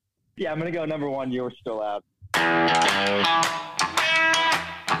Yeah, I'm going to go number one. You're still out.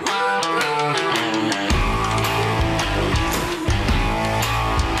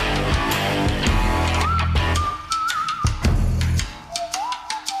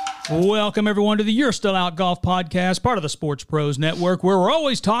 Welcome, everyone, to the You're Still Out Golf Podcast, part of the Sports Pros Network, where we're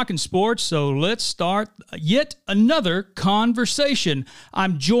always talking sports, so let's start yet another conversation.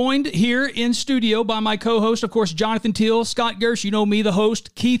 I'm joined here in studio by my co-host, of course, Jonathan Teal, Scott Gersh, you know me, the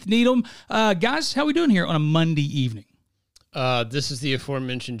host, Keith Needham. Guys, how we doing here on a Monday evening? This is the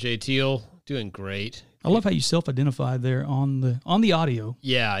aforementioned Jay Teal, doing great. I love how you self-identified there on the audio.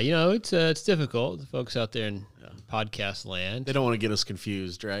 Yeah, you know, it's difficult. The folks out there in podcast land, they don't want to get us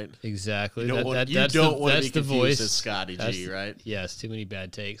confused, right? Good You don't want to be confused as Scotty G, right? Yes, too many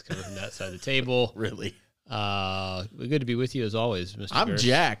bad takes coming from that side of the table. Really. Good to be with you as always, Mr. I'm Gersh.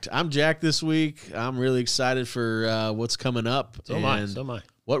 jacked. I'm jacked this week. I'm really excited for what's coming up. So am I.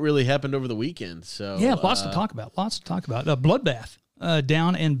 What really happened over the weekend? So yeah, lots to talk about. Bloodbath.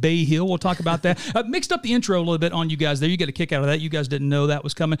 Down in Bay Hill. We'll talk about that. Mixed up the intro a little bit on you guys there. You get a kick out of that. You guys didn't know that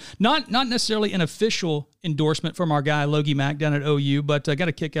was coming. Not necessarily an official endorsement from our guy, Logie Mack, down at OU, but I got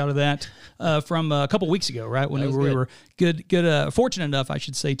a kick out of that from a couple weeks ago, right? When we were fortunate enough, I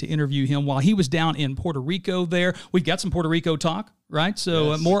should say, to interview him while he was down in Puerto Rico there. We've got some Puerto Rico talk, right?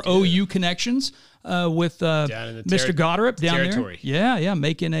 So more OU connections with Mr. Goddard down territory. there. Yeah,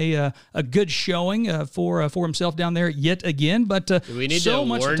 making a good showing for himself down there yet again. But do we need so to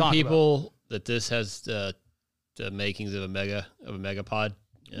much warn to people that this has the makings of a megapod?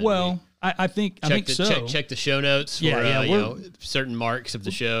 Well, I think so. Check the show notes for certain marks of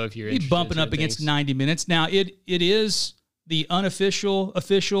the show if you're interested. Bumping up against 90 minutes. Now, it is the unofficial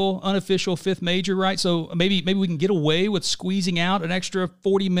fifth major, right? So maybe we can get away with squeezing out an extra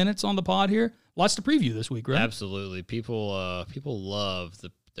 40 minutes on the pod here. Lots to preview this week, right? Absolutely. People love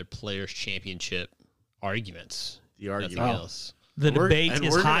their Players' Championship arguments. Nothing else. The debate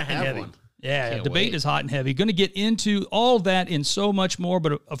is hot and heavy. One. Yeah, debate is hot and heavy. Going to get into all that and so much more.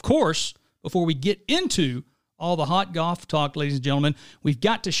 But, of course, before we get into all the hot golf talk, ladies and gentlemen, we've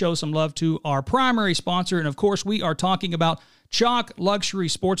got to show some love to our primary sponsor. And, of course, we are talking about Chalk Luxury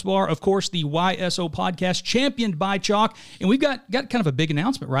Sports Bar. Of course, the YSO podcast championed by Chalk. And we've got kind of a big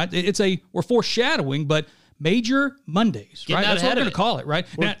announcement, right? We're foreshadowing, but Major Mondays, right? That's what we're going to call it, right?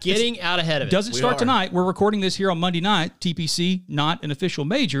 We're getting out ahead of it. Doesn't start tonight. We're recording this here on Monday night. TPC, not an official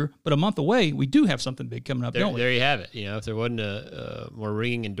major, but a month away. We do have something big coming up, don't we? There you have it. You know, if there wasn't a more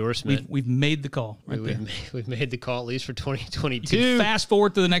ringing endorsement, we've made the call. We've made the call at least for 2022. Fast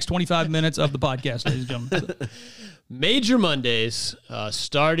forward to the next 25 minutes of the podcast, ladies and gentlemen. Major Mondays,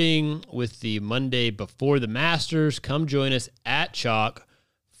 starting with the Monday before the Masters. Come join us at Chalk.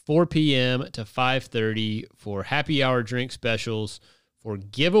 4 p.m. to 5:30 for happy hour drink specials, for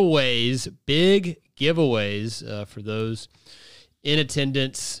giveaways, big giveaways for those in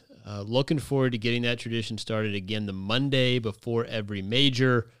attendance. Looking forward to getting that tradition started again the Monday before every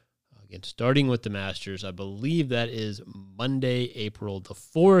major. Again, starting with the Masters. I believe that is Monday, April the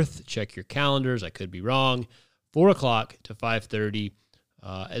 4th. Check your calendars. I could be wrong. 4 o'clock to 5:30.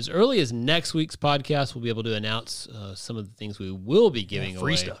 As early as next week's podcast, we'll be able to announce some of the things we will be giving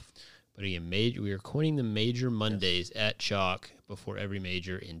away. Free stuff. But again, we are coining the Major Mondays at Chalk before every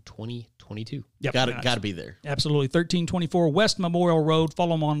major in 2022. Yep. Got to be there. Absolutely. 1324 West Memorial Road.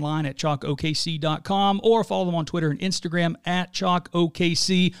 Follow them online at chalkokc.com or follow them on Twitter and Instagram at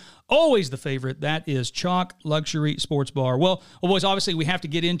chalkokc. Always the favorite. That is Chalk Luxury Sports Bar. Well, boys, obviously we have to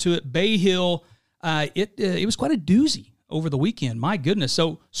get into it. Bay Hill, it was quite a doozy over the weekend. My goodness.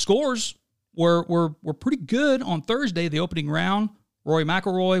 So scores were pretty good on Thursday, the opening round. Rory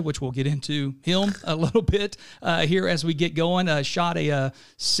McIlroy, which we'll get into him a little bit here as we get going, shot a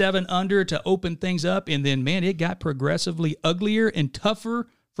 7 under to open things up. And then, man, it got progressively uglier and tougher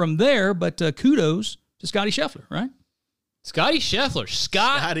from there. But kudos to Scotty Scheffler, right? Scott Scheffler.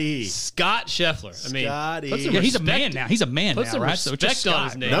 Scott Scheffler. He's a man now. He's a man now, right? So just on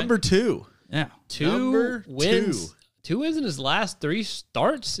his name. Number 2. Yeah. Two wins. 2 wins in his last 3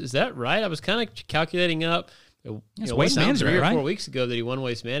 starts. Is that right? I was kind of calculating up. Waste Management, 3 or 4 right? weeks ago that he won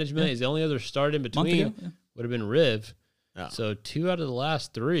Waste Management. He's the only other start in between would have been Riv. Yeah. So 2 out of the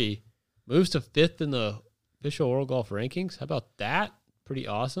last 3. Moves to 5th in the official World Golf rankings. How about that? Pretty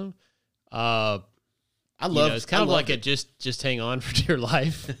awesome. It's kind of like a just hang on for dear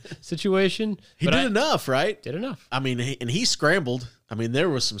life situation. He did enough, right? Did enough. I mean, he scrambled. I mean, there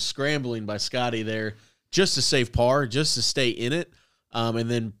was some scrambling by Scotty there just to save par, just to stay in it.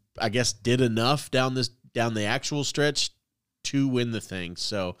 And then I guess did enough down the actual stretch to win the thing.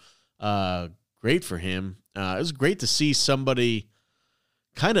 So great for him. It was great to see somebody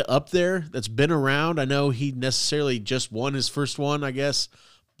kind of up there that's been around. I know he necessarily just won his first one, I guess,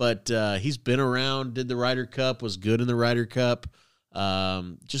 but he's been around, did the Ryder Cup, was good in the Ryder Cup.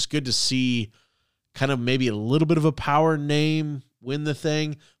 Just good to see kind of maybe a little bit of a power name win the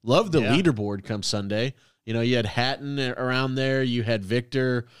thing. Love the leaderboard come Sunday. You know, you had Hatton around there. You had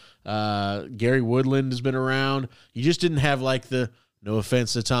Victor. Gary Woodland has been around. You just didn't have like no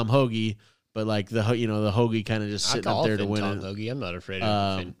offense to Tom Hoagie, but like the Hoagie kind of just sitting up there to win Tom it. Hoagie. I'm not afraid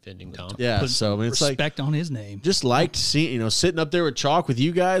of offending Tom. Yeah, so I mean, it's respect on his name. Just liked seeing, sitting up there with Chalk with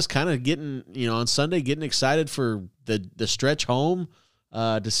you guys, kind of getting, on Sunday, getting excited for the stretch home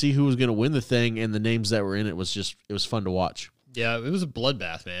to see who was going to win the thing, and the names that were in it was fun to watch. Yeah, it was a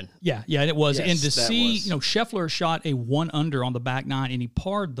bloodbath, man. Yeah, it was. Yes, and to see, was. Scheffler shot a 1-under on the back nine, and he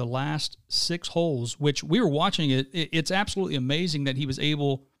parred the last 6 holes, which we were watching it. It's absolutely amazing that he was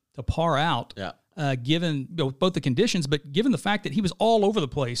able to par out. Yeah. Given both the conditions, but given the fact that he was all over the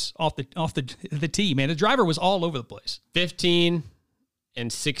place off the tee, man, the driver was all over the place. 15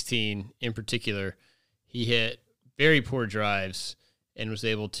 and 16 in particular, he hit very poor drives and was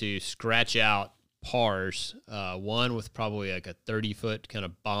able to scratch out pars. One with probably like a 30-foot kind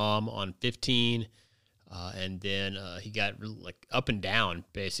of bomb on 15, and then he got like up and down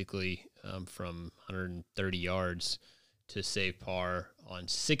basically from 130 yards to save par on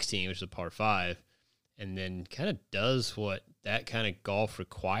 16, which is a par 5, and then kind of does what that kind of golf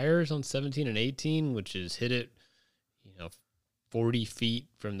requires on 17 and 18, which is hit it, 40 feet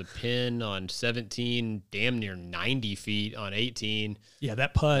from the pin on 17, damn near 90 feet on 18. Yeah,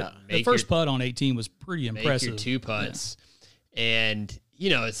 that putt, the first putt on 18 was pretty impressive. Make your 2 putts. Yeah. And,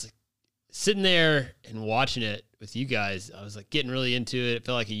 it's like sitting there and watching it with you guys, I was like getting really into it. It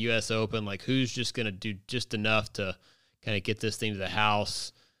felt like a U.S. Open, like who's just going to do just enough to kind of get this thing to the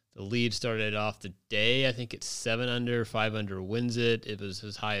house. The lead started off the day, I think it's 7 under, 5 under wins it. It was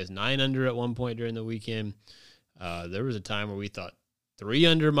as high as 9 under at one point during the weekend. There was a time where we thought 3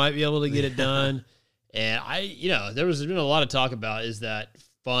 under might be able to get it done. And there's been a lot of talk about, is that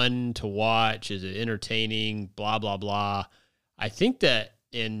fun to watch? Is it entertaining? Blah, blah, blah. I think that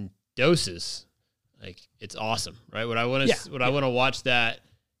in doses, like it's awesome, right? I want to watch that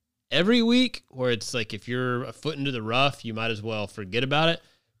every week, where it's like, if you're a foot into the rough, you might as well forget about it.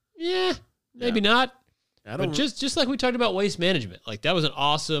 Yeah, maybe not. But just like we talked about waste management, like that was an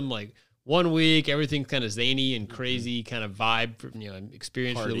awesome, like, 1 week, everything's kind of zany and crazy kind of vibe,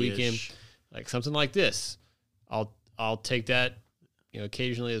 experience for the weekend. Like something like this, I'll take that,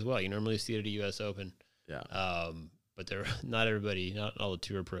 occasionally as well. You normally see it at a U.S. Open. Yeah. But not all the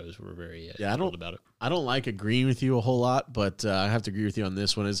tour pros were very thrilled about it. I don't like agreeing with you a whole lot, but I have to agree with you on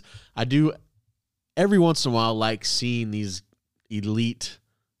this one. Is I do every once in a while like seeing these elite,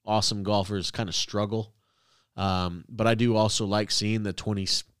 awesome golfers kind of struggle. But I do also like seeing the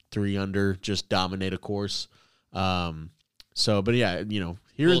 23 under just dominate a course. But yeah,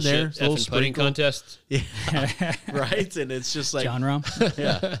 here bullshit, and there, little putting contest. Yeah, right. And it's just like John Rahm.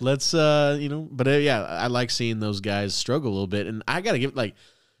 Yeah, let's I like seeing those guys struggle a little bit. And I gotta give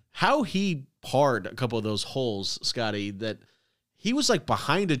how he parred a couple of those holes, Scotty, that he was like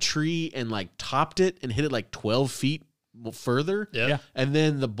behind a tree and like topped it and hit it like 12 feet further. Yeah. And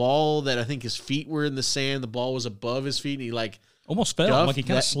then the ball that I think his feet were in the sand, the ball was above his feet, and he like almost fell, like he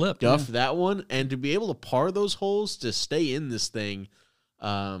kind of slipped. Duffed that one, and to be able to par those holes to stay in this thing,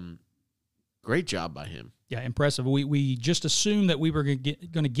 great job by him. Yeah, impressive. We just assumed that we were going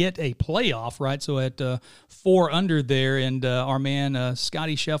to get a playoff, right? So at 4 under there, and our man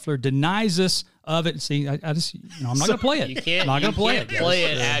Scotty Scheffler denies us of it. See, I just I'm not going to play it. You can't. I'm not going to play it. Play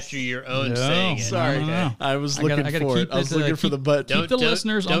it after your own saying it. Sorry, no. I was looking for it. I was looking for the button. Keep the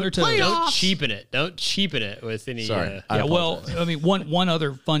listeners on their toes. Don't cheapen it. Don't cheapen it with any. Sorry. Yeah. Well, I mean, one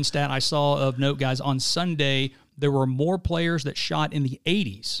other fun stat I saw of note, guys. On Sunday, there were more players that shot in the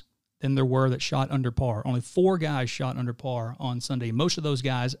 80s than there were that shot under par. Only 4 guys shot under par on Sunday. Most of those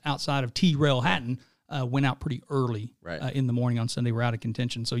guys, outside of T-Rail Hatton, went out pretty early in the morning on Sunday. Were out of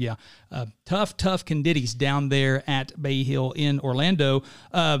contention. So, yeah, tough conditties down there at Bay Hill in Orlando.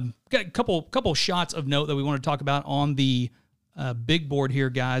 Got a couple shots of note that we want to talk about on the big board here,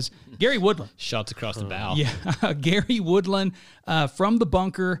 guys. Gary Woodland. Shots across the bow. Yeah, Gary Woodland from the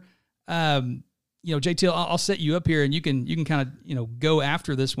bunker. JT, I'll set you up here, and you can kind of go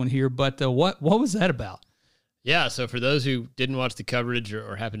after this one here. But what was that about? Yeah, so for those who didn't watch the coverage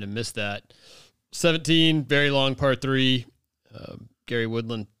or happened to miss that, 17, very long par 3. Gary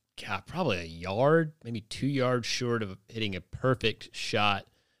Woodland got probably a yard, maybe 2 yards short of hitting a perfect shot.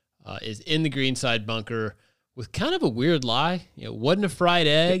 Is in the greenside bunker with kind of a weird lie. It wasn't a fried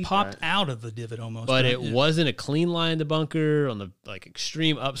egg. It popped out of the divot almost. But right? it wasn't a clean line in the bunker on the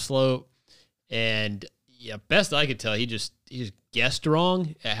extreme upslope. And best I could tell, he just guessed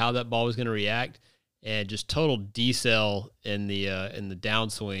wrong at how that ball was going to react, and just total decel in the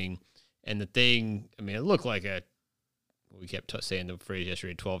downswing. And the thing, I mean, it looked like we kept saying the phrase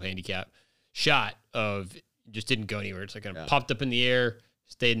yesterday, 12 handicap shot of just didn't go anywhere. It's like kind of popped up in the air,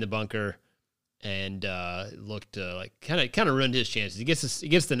 stayed in the bunker, and looked like kind of ruined his chances. He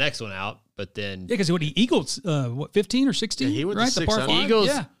gets the next one out, but then because he eagles 15 or 16, he went right? to The par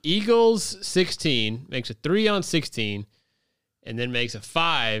 6 Eagles 16, makes a 3 on 16, and then makes a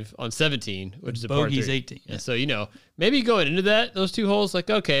 5 on 17, which is a par 3. 18. Yeah. So maybe going into those two holes, like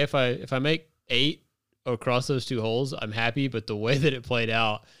okay, if I make 8 across those two holes, I'm happy. But the way that it played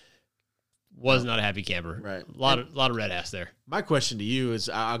out was not a happy camper. Right. A lot of red ass there. My question to you is,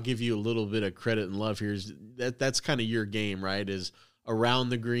 I'll give you a little bit of credit and love here. Is that's kind of your game, right? Is around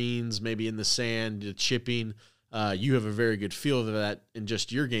the greens, maybe in the sand, the chipping. You have a very good feel of that in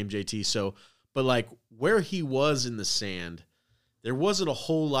just your game, JT. So, but like where he was in the sand, there wasn't a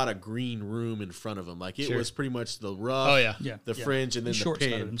whole lot of green room in front of him. Like it was pretty much the rough, the fringe, and then the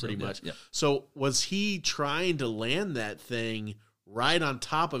pin, pretty much. Yeah. So was he trying to land that thing right on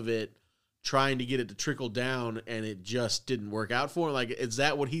top of it, trying to get it to trickle down, and it just didn't work out for him? Like, is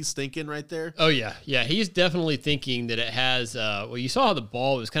that what he's thinking right there? Oh, yeah. Yeah, he's definitely thinking that it has you saw how the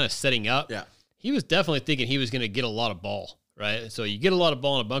ball was kind of setting up. Yeah. He was definitely thinking he was going to get a lot of ball, right? So you get a lot of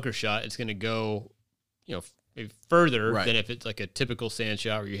ball in a bunker shot, it's going to go, maybe further than if it's like a typical sand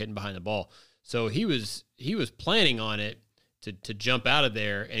shot where you're hitting behind the ball. So he was planning on it to jump out of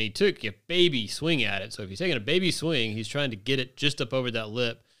there, and he took a baby swing at it. So if he's taking a baby swing, he's trying to get it just up over that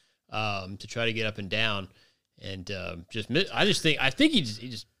lip, to try to get up and down, and I think he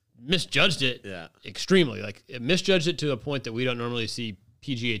just misjudged it extremely. Like it misjudged it to a point that we don't normally see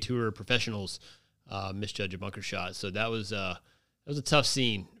PGA Tour professionals misjudge a bunker shot. So that was a tough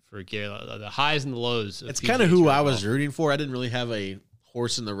scene for Gary. The highs and the lows. It's kind of who I was rooting for. I didn't really have a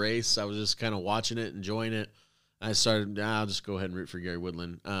horse in the race. I was just kind of watching it, enjoying it. I started. I'll just go ahead and root for Gary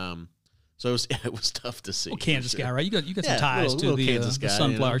Woodland. So it was tough to see. Well, Kansas guy, right? You got some ties to the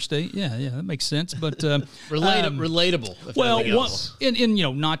Sunflower State. Yeah, that makes sense. But relatable.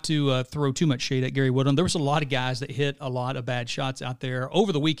 And not to throw too much shade at Gary Woodland, there was a lot of guys that hit a lot of bad shots out there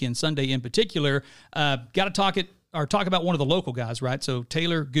over the weekend, Sunday in particular. Got to talk about one of the local guys, right? So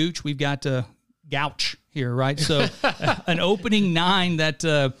Taylor Gooch, we've got Gouch here, right? So an opening 9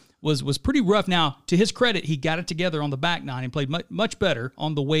 that was pretty rough. Now, to his credit, he got it together on the back 9 and played much better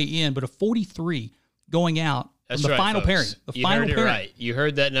on the way in, but a 43 going out on the final pairing. You heard it right. You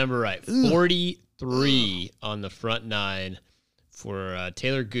heard that number right. 43 on the front 9 for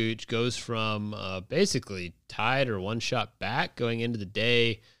Taylor Gooch. Goes from basically tied or one shot back going into the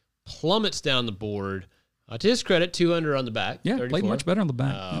day, plummets down the board. To his credit, 2 under on the back. Yeah, 34. Played much better on the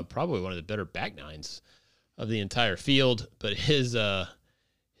back. Probably one of the better back 9s of the entire field, but his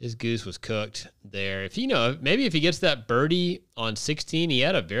goose was cooked there. Maybe if he gets that birdie on 16, he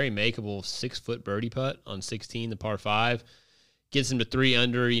had a very makeable 6-foot birdie putt on 16, the par 5. Gets him to 3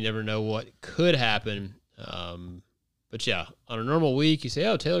 under. You never know what could happen. But yeah, on a normal week, you say,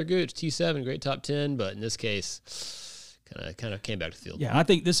 oh, Taylor Gooch, T7, great top 10. But in this case, kind of came back to the field. Yeah, I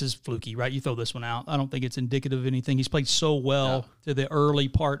think this is fluky, right? You throw this one out. I don't think it's indicative of anything. He's played so well to the early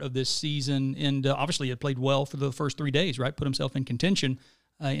part of this season, and obviously had played well for the first 3 days, right? Put himself in contention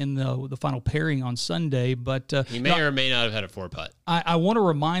in the final pairing on Sunday. But he may or may not have had a 4-putt. I want to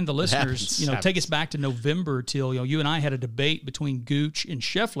remind the listeners, take us back to November till you and I had a debate between Gooch and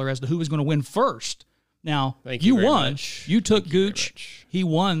Scheffler as to who was going to win first. Now, you won. You took Gooch. He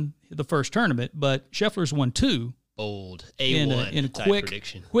won the first tournament, but Scheffler's won 2. Bold. A1 in a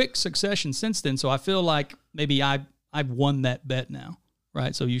quick succession since then. So I feel like maybe I've won that bet now,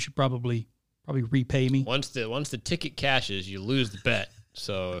 right? So you should probably repay me. Once the ticket cashes, you lose the bet.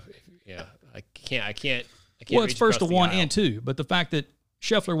 So I can't. Well, it's first to 1 and 2, but the fact that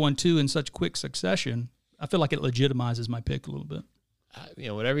Scheffler won 2 in such quick succession, I feel like it legitimizes my pick a little bit.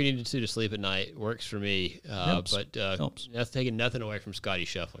 Whatever you need to do to sleep at night works for me. Helps. That's taking nothing away from Scotty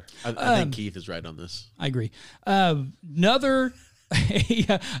Scheffler. I think Keith is right on this. I agree. Another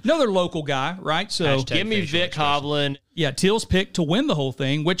local guy, right? So give me Vic Hovland. Yeah, Teal's pick to win the whole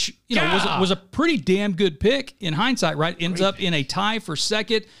thing, which was a pretty damn good pick in hindsight, right? Ends up in a tie for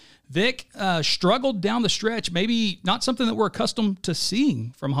second. Vic struggled down the stretch, maybe not something that we're accustomed to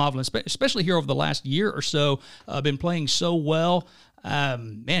seeing from Hovland, especially here over the last year or so. Been playing so well.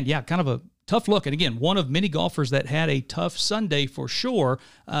 Kind of a tough look. And again, one of many golfers that had a tough Sunday for sure.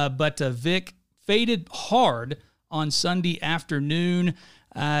 But Vic faded hard on Sunday afternoon.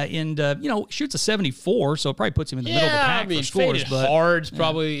 Shoots a 74, so it probably puts him in the middle of the pack for scores. Faded hard's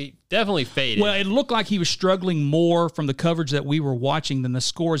probably definitely faded. Well, it looked like he was struggling more from the coverage that we were watching than the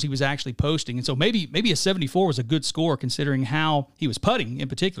scores he was actually posting. And so maybe a 74 was a good score considering how he was putting in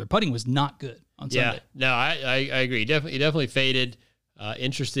particular. Putting was not good on Sunday. Yeah, no, I agree. He definitely faded.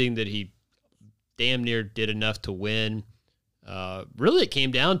 Interesting that he damn near did enough to win. Really, it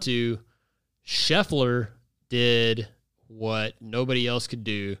came down to Scheffler did what nobody else could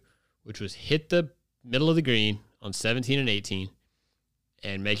do, which was hit the middle of the green on 17 and 18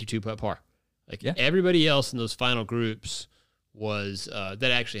 and make your two-putt par. Everybody else in those final groups was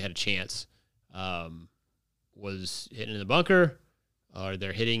that actually had a chance, was hitting in the bunker, or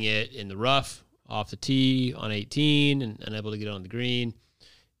they're hitting it in the rough off the tee on 18 and unable to get on the green.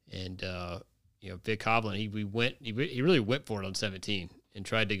 And Vic Hovland, he really went for it on 17 and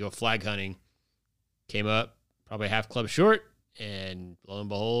tried to go flag hunting, came up probably half club short, and lo and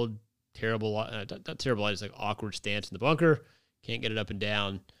behold, not terrible, just like awkward stance in the bunker, can't get it up and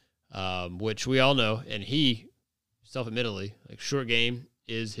down, which we all know, and he self-admittedly, short game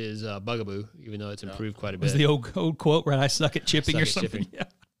is his bugaboo, even though it's improved quite a bit. Was the old quote, right? I suck at chipping or something. Yeah.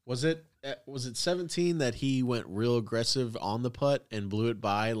 Was it 17 that he went real aggressive on the putt and blew it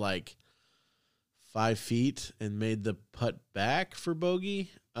by 5 feet and made the putt back for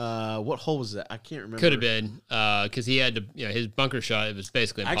bogey? What hole was that? I can't remember. Could have been because he had to, his bunker shot. It was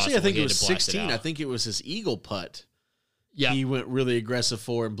basically impossible. Actually, I think it was 16. I think it was his eagle putt. Yeah, he went really aggressive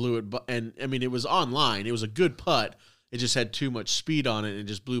for and blew it. And I mean, it was online. It was a good putt. It just had too much speed on it and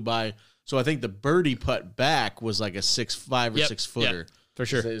just blew by. So I think the birdie putt back was like a 6'5" or 6 footer. Yep, for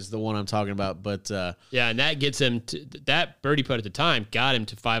sure, is the one I'm talking about. But and that gets him to that birdie putt at the time got him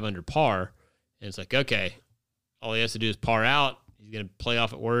to 5 under par. And it's like, okay, all he has to do is par out. He's going to play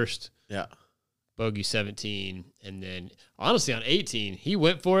off at worst. Yeah. Bogey 17. And then, honestly, on 18, he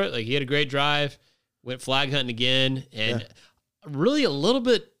went for it. He had a great drive, went flag hunting again, and really a little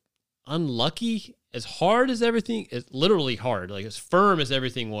bit unlucky. As hard as everything, it's literally hard, as firm as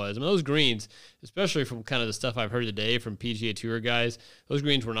everything was. I mean, those greens, especially from kind of the stuff I've heard today from PGA Tour guys, those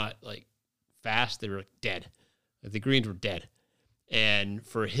greens were not, fast. They were, dead. The greens were dead. And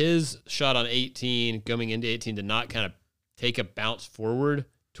for his shot on 18, coming into 18, to not kind of take a bounce forward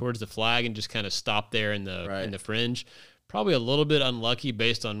towards the flag and just kind of stop there in the fringe, probably a little bit unlucky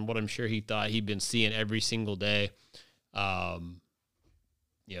based on what I'm sure he thought he'd been seeing every single day. That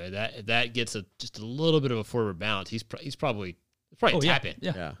gets just a little bit of a forward bounce. He's probably tapping.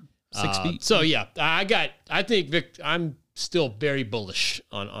 Yeah. 6 feet. So I think Vic. I'm still very bullish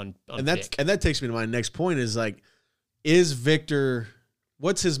on Vic. And that takes me to my next point is Victor,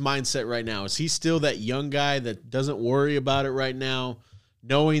 what's his mindset right now? Is he still that young guy that doesn't worry about it right now,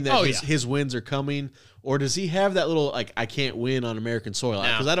 knowing that his wins are coming? Or does he have that little, I can't win on American soil?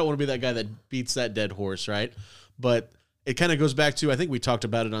 Because I don't want to be that guy that beats that dead horse, right? But it kind of goes back to, I think we talked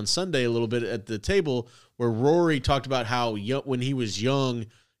about it on Sunday a little bit at the table, where Rory talked about how when he was young,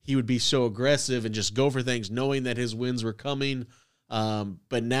 he would be so aggressive and just go for things knowing that his wins were coming.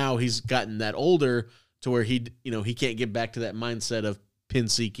 But now he's gotten that older to where he can't get back to that mindset of pin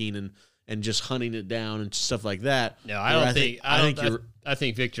seeking and just hunting it down and stuff like that. No, I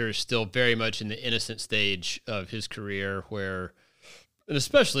think Victor is still very much in the innocent stage of his career, where, and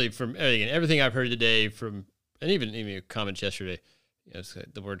especially from everything I've heard today and even comments yesterday,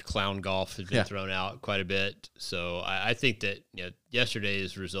 the word clown golf has been thrown out quite a bit. So I think that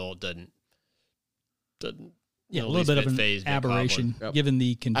yesterday's result doesn't. Yeah, a little bit of an aberration given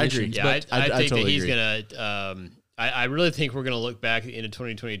the conditions. I agree. I think totally that he's going to I really think we're going to look back into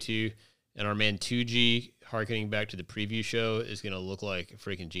 2022, and our man 2G, harkening back to the preview show, is going to look like a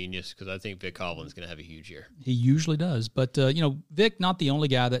freaking genius, because I think Vic Hovland's going to have a huge year. He usually does. But, Vic, not the only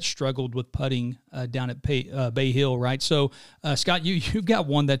guy that struggled with putting down at Bay Hill, right? So, Scott, you've got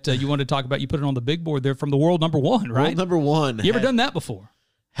one that you wanted to talk about. You put it on the big board there from the world number one, right? World number one. You ever done that before?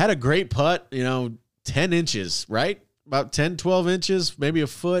 Had a great putt, 10 inches, right? About 10, 12 inches, maybe a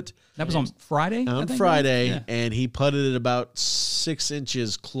foot. That was on Friday? On Friday, right? And he putted it about 6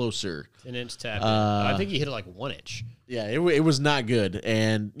 inches closer. 10-inch tap. I think he hit it 1 inch. Yeah, it was not good.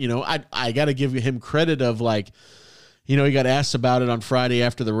 And, I got to give him credit of he got asked about it on Friday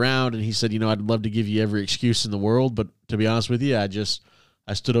after the round, and he said, I'd love to give you every excuse in the world, but to be honest with you,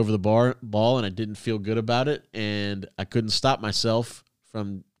 I stood over the ball and I didn't feel good about it, and I couldn't stop myself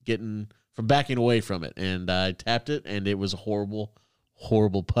from backing away from it, and I tapped it, and it was a horrible,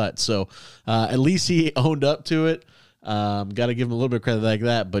 horrible putt. So at least he owned up to it. Got to give him a little bit of credit like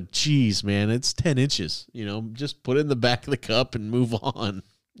that. But geez, man, it's 10 inches. Just put it in the back of the cup and move on.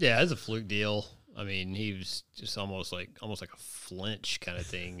 Yeah, it's a fluke deal. I mean, he was just almost like a flinch kind of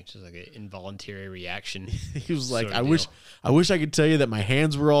thing, just like an involuntary reaction. He was like, I wish I could tell you that my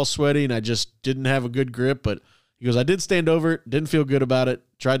hands were all sweaty and I just didn't have a good grip, but he goes, I did stand over it, didn't feel good about it,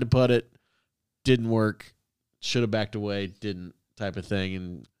 tried to putt it, didn't work, should have backed away, didn't, type of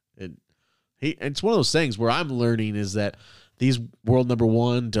thing. And it's one of those things where I'm learning is that these world number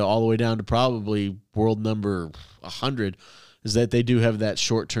 1 to all the way down to probably world number 100 is that they do have that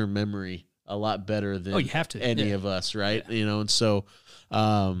short-term memory a lot better than you have to. any of us, right? Yeah. And so,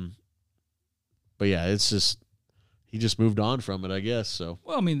 but yeah, it's just, he just moved on from it, I guess. So,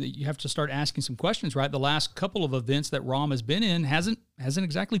 well, I mean, you have to start asking some questions, right? The last couple of events that Rahm has been in hasn't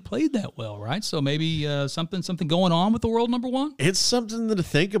exactly played that well, right? So maybe something going on with the world number 1. It's something to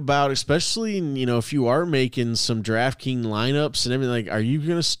think about, especially if you are making some DraftKings lineups and everything. Like, are you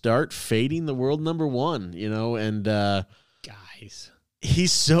going to start fading the world number 1? And Guys,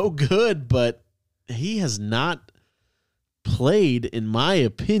 he's so good, but he has not played, in my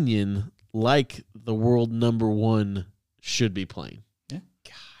opinion, like the world number 1 should be playing. Yeah,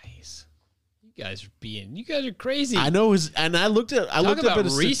 you guys are crazy. I know and I looked up at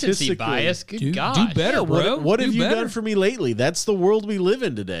a recency bias. Good God, do better, bro. What have you better. done for me lately? That's the world we live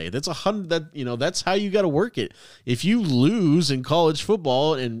in today. That's that's how you got to work it. If you lose in college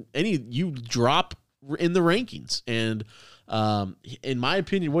football and you drop in the rankings. And in my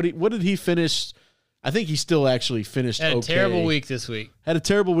opinion, what did he finish? I think he still actually finished Had a okay. terrible week this week. Had a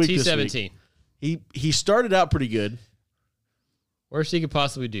terrible week this T17. week. He started out pretty good. Worst he could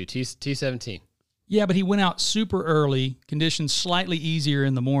possibly do. T17. Yeah, but he went out super early, conditions slightly easier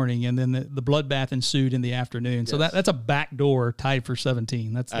in the morning, and then the bloodbath ensued in the afternoon. So that's a backdoor tied for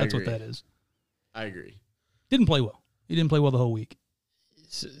 17. That's what that is. I agree. Didn't play well. He didn't play well the whole week.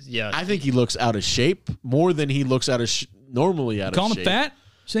 Yeah, I think he looks out of shape more than he looks normally out of shape. Calling him fat?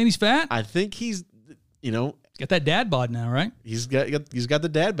 Saying he's fat? I think he's, He's got that dad bod now, right? He's got the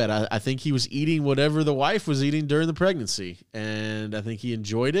dad bod. I think he was eating whatever the wife was eating during the pregnancy, and I think he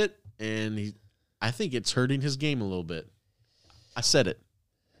enjoyed it, and I think it's hurting his game a little bit. I said it.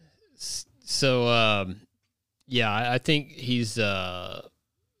 So, I think he's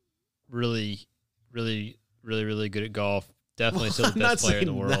really, really, really, really good at golf. Definitely still the best player in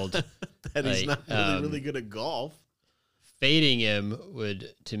the world. That he's not really good at golf. Fading him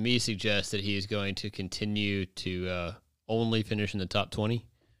would, to me, suggest that he is going to continue to only finish in the top 20. Is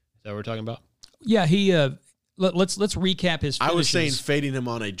that what we're talking about? Yeah, he. Let's recap his finishes. I was saying fading him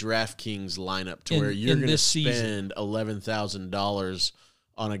on a DraftKings lineup to where you're going to spend $11,000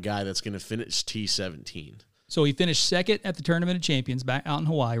 on a guy that's going to finish T17. So he finished second at the Tournament of Champions back out in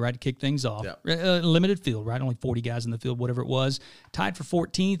Hawaii, right, to kick things off. Yep. Limited field, right, only 40 guys in the field, whatever it was. Tied for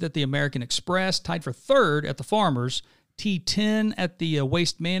 14th at the American Express. Tied for third at the Farmers. T10 at the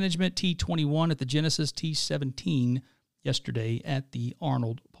Waste Management. T21 at the Genesis. T17 yesterday at the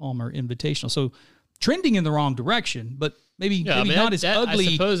Arnold Palmer Invitational. So trending in the wrong direction, but maybe not as ugly.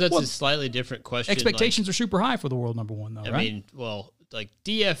 I suppose that's a slightly different question. Expectations are super high for the world number 1, though, right? I mean, well, like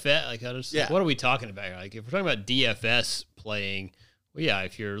DFS, what are we talking about here? Like, if we're talking about DFS playing, well, yeah,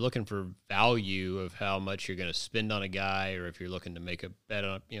 if you're looking for value of how much you're going to spend on a guy, or if you're looking to make a bet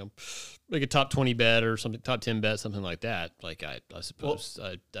on, like a top 20 bet or something, top 10 bet, something like that. Like, I suppose.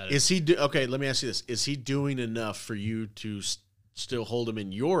 Is he okay? Let me ask you this: is he doing enough for you to still hold him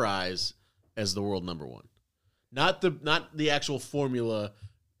in your eyes as the world number 1? Not the actual formula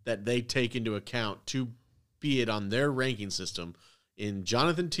that they take into account to be it on their ranking system. In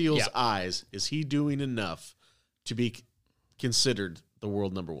Jonathan Teal's eyes, is he doing enough to be considered the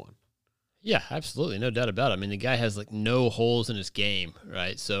world number 1? Yeah, absolutely. No doubt about it. I mean, the guy has like no holes in his game,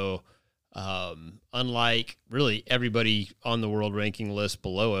 right? So unlike really everybody on the world ranking list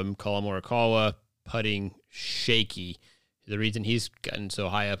below him, Colin Morikawa, putting shaky. The reason he's gotten so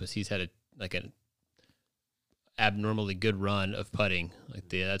high up is he's had an abnormally good run of putting.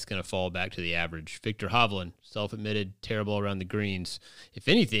 That's going to fall back to the average. Victor Hovland, self-admitted terrible around the greens. If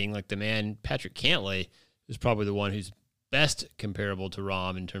anything, like the man Patrick Cantlay is probably the one who's best comparable to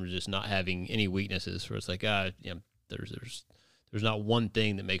Rahm in terms of just not having any weaknesses. Where it's like, there's not one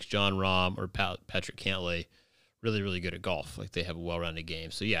thing that makes John Rahm or Patrick Cantlay really, really good at golf. Like, they have a well-rounded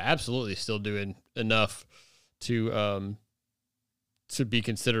game. So yeah, absolutely, still doing enough to be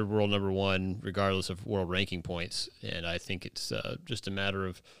considered world number 1, regardless of world ranking points. And I think it's just a matter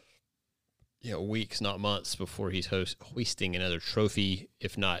of weeks, not months, before he's hoisting another trophy.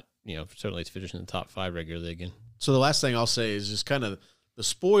 If not, certainly it's finishing in the top 5 regularly again. So the last thing I'll say is just kind of the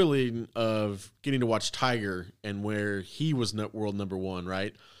spoiling of getting to watch Tiger and where he was world number 1,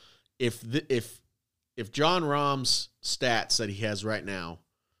 right? If John Rahm's stats that he has right now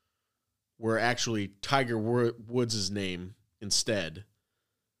were actually Tiger Woods' name instead,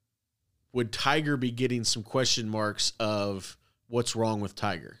 would Tiger be getting some question marks of what's wrong with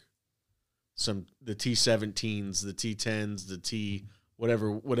Tiger? The T17s, the T10s, the T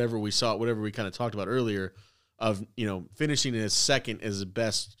whatever we saw, whatever we kind of talked about earlier, of finishing as second as the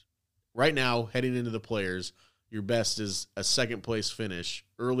best right now heading into the Players. Your best is a second place finish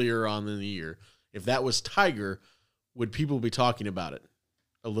earlier on in the year. If that was Tiger, would people be talking about it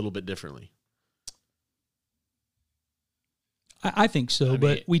a little bit differently? I think so,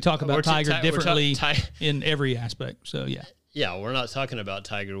 but we talk about Tiger differently in every aspect. So, yeah. Yeah, we're not talking about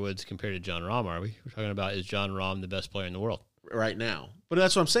Tiger Woods compared to John Rahm, are we? We're talking about, is John Rahm the best player in the world? Right now. But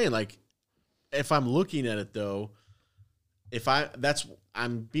that's what I'm saying. Like, if I'm looking at it, though,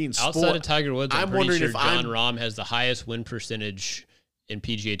 I'm being spoiled. Outside of Tiger Woods, I'm pretty sure John Rahm has the highest win percentage in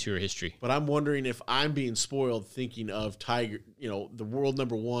PGA Tour history. But I'm wondering if I'm being spoiled thinking of Tiger, the world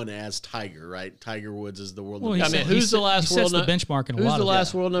number one as Tiger, right? Tiger Woods is the world number one. I mean, who's the last world benchmark in a lot of Who's the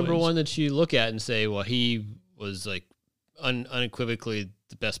last world number one that you look at and say, well, he was like unequivocally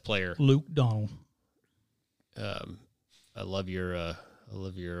the best player? Luke Donald. I love your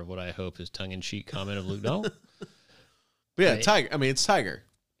what I hope is tongue-in-cheek comment of Luke Donald. But yeah, Tiger. I mean, it's Tiger.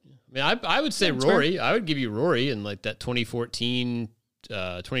 I mean, I would say Rory. Fair. I would give you Rory in like that 2012,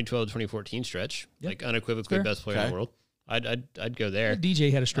 2014 stretch, like unequivocally best player in the world. I'd go there.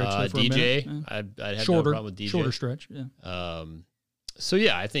 DJ had a stretch there for DJ, a minute. I'd have shorter, no problem with DJ. Shorter stretch. Yeah. So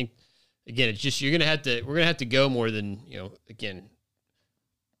yeah, I think again, it's just we're gonna have to go more than again.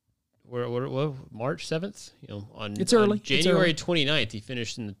 We're March 7th, on it's early. On January 29th, he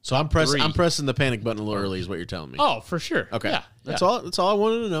finished in the So I'm pressing the panic button a little early is what you're telling me. Oh, for sure. Okay. Yeah. That's all I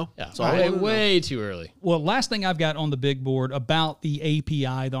wanted to know. Yeah. That's all way too early. Well, last thing I've got on the big board about the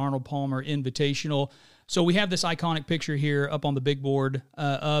API, the Arnold Palmer Invitational. So we have this iconic picture here up on the big board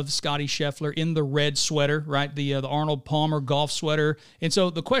of Scotty Scheffler in the red sweater, right? The Arnold Palmer golf sweater. And so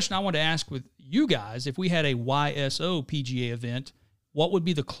the question I want to ask with you guys, if we had a YSO PGA event, what would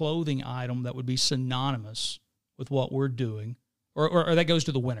be the clothing item that would be synonymous with what we're doing? Or that goes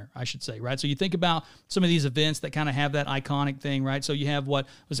to the winner, I should say, right? So you think about some of these events that kind of have that iconic thing, right? So you have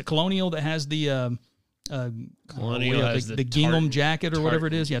Colonial that has the Colonial has the gingham jacket or whatever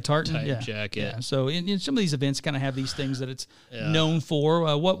it is. Yeah, tartan jacket. Yeah. So in some of these events kind of have these things that it's known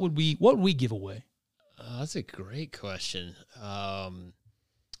for. What would we give away? That's a great question. I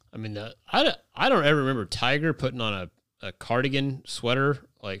mean, I don't ever remember Tiger putting on a cardigan sweater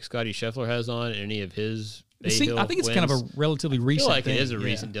like Scotty Scheffler has on any of his I think it's kind of a relatively recent thing. It is a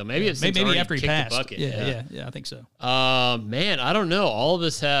recent deal. Maybe it's maybe after he passed. The bucket. Yeah, I think so. Man, I don't know. All of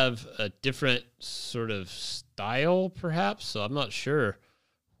us have a different sort of style, perhaps. So I'm not sure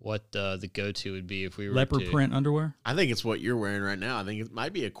what the go-to would be if we were leopard print underwear. I think it's what you're wearing right now. I think it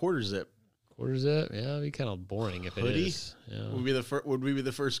might be a quarter zip. Quarter zip? Yeah, it'd be kind of boring if hoodie? It is. Yeah. Would we be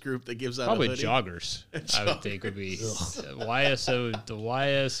the first group that gives out probably a hoodie? Joggers? I would think would be YSO. The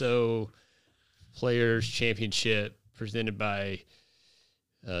YSO Players Championship presented by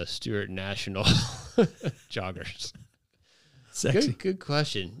Stewart National Joggers. Sexy. Good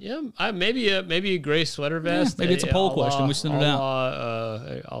question. Yeah, maybe a gray sweater vest. Maybe it's a poll question. We send it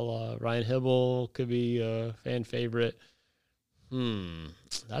out. Ryan Hibble could be a fan favorite.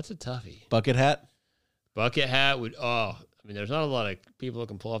 That's a toughie. Bucket hat? Bucket hat would, I mean, there's not a lot of people that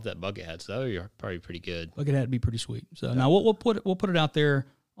can pull off that bucket hat, so that would be probably pretty good. Bucket hat would be pretty sweet. So now we'll put it out there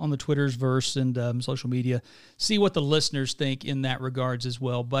on the Twitters verse and social media. See what the listeners think in that regards as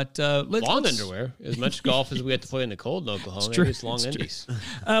well. But let's underwear. As much golf as we have to play in the cold in Oklahoma, it's long undies.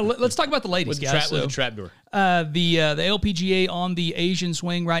 Let's talk about the ladies, guys. With the trapdoor. The LPGA on the Asian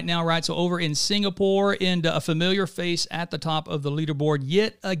swing right now, right? So over in Singapore, and a familiar face at the top of the leaderboard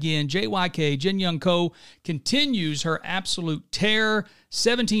yet again. JYK, Jin Young Ko, continues her absolute tear.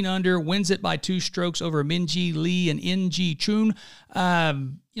 17 under, wins it by 2 strokes over Minji Lee and NG Chun. At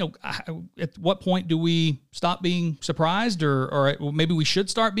what point do we stop being surprised, or maybe we should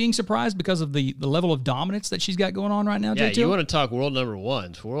start being surprised because of the level of dominance that she's got going on right now? Yeah, JT? You want to talk world number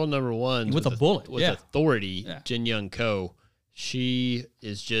ones. World number ones with a bullet. With authority, Jin Young Ko. She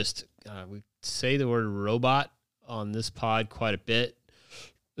is just, we say the word robot on this pod quite a bit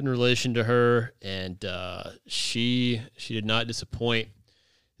in relation to her, and she did not disappoint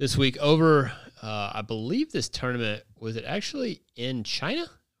this week over, I believe this tournament, was it actually in China?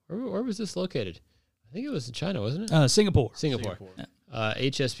 Where was this located? I think it was in China, wasn't it? Singapore. Yeah.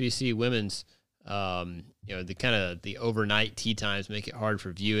 HSBC women's, the overnight tee times make it hard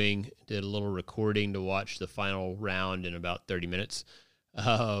for viewing. Did a little recording to watch the final round in about 30 minutes.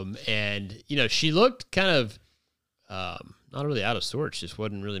 And, she looked kind of not really out of sorts, just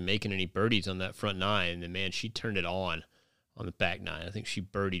wasn't really making any birdies on that front nine. And then, man, she turned it on the back nine. I think she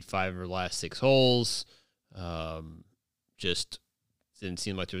birdied 5 of her last 6 holes. Just didn't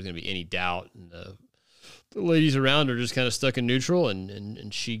seem like there was going to be any doubt. And the ladies around her just kind of stuck in neutral,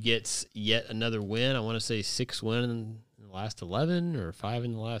 and she gets yet another win. I want to say 6 wins in the last 11 or 5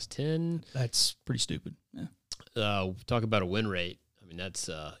 in the last 10. That's pretty stupid. Yeah. Talk about a win rate. I mean, that's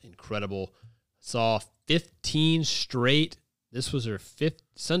incredible. Saw 15 straight. This was her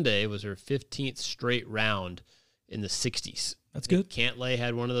Sunday was her 15th straight round in the 60s. That's good. Cantlay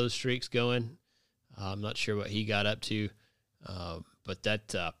had one of those streaks going. I'm not sure what he got up to, but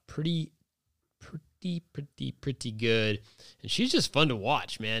that's pretty good. And she's just fun to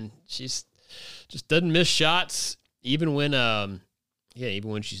watch, man. She's just doesn't miss shots, even when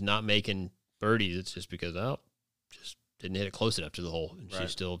she's not making birdies. It's just because just didn't hit it close enough to the hole, and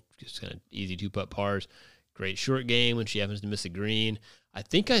she's still just kind of easy 2-putt pars. Great short game when she happens to miss a green. I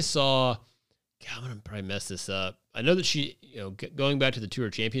think I saw. God, I'm gonna probably mess this up. I know that she, going back to the Tour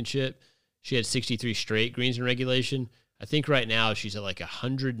Championship, she had 63 straight greens in regulation. I think right now she's at like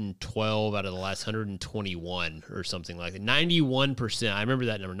 112 out of the last 121 or something like that. 91%. I remember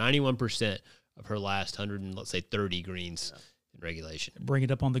that number. 91% of her last 30 greens in regulation. Bring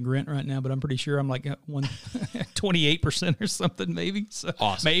it up on the Grint right now, but I'm pretty sure I'm like 28% or something, maybe. So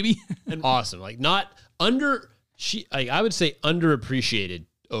awesome. Maybe. Awesome. Like not under. I would say underappreciated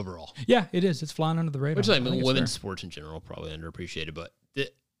overall. Yeah, it is. It's flying under the radar. Which I mean, women's sports in general probably underappreciated, but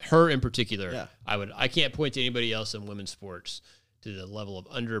her in particular, I can't point to anybody else in women's sports to the level of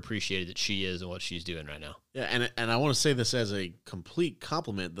underappreciated that she is and what she's doing right now. Yeah, and I want to say this as a complete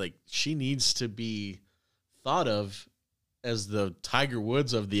compliment. Like, she needs to be thought of as the Tiger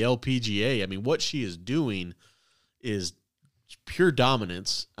Woods of the LPGA. I mean, what she is doing is pure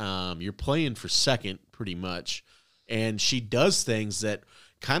dominance. You're playing for second pretty much, and she does things that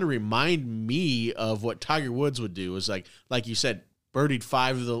kind of remind me of what Tiger Woods would do. Is like you said, birdied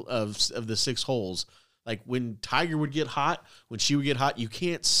 5 of the 6 holes. Like, when Tiger would get hot, when she would get hot, you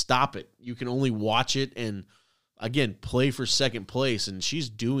can't stop it. You can only watch it and, again, play for second place. And she's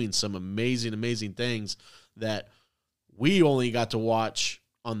doing some amazing, amazing things that we only got to watch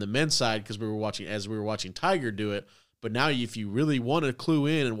on the men's side because we were watching Tiger do it. But now if you really want to clue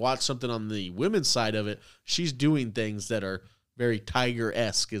in and watch something on the women's side of it, she's doing things that are very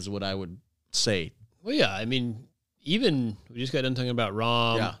Tiger-esque is what I would say. Well, yeah, I mean, even we just got done talking about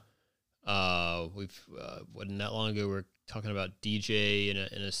Rahm. Yeah. Wasn't that long ago we were talking about DJ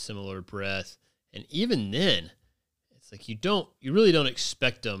in a similar breath, and even then, it's like you really don't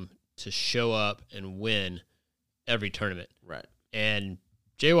expect them to show up and win every tournament, right? And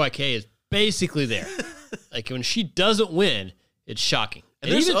JYK is basically there. Like, when she doesn't win, it's shocking.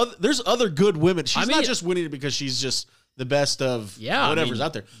 And there's other good women. She's not just winning it because she's just the best of whatever's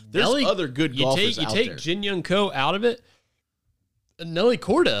out there. There's other good golfers out there. You take Jin Young Ko out of it, Nelly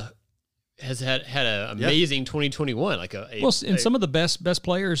Korda has had an amazing 2021. Some of the best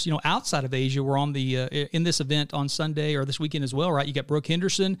players, outside of Asia were on the in this event on Sunday or this weekend as well, right? You got Brooke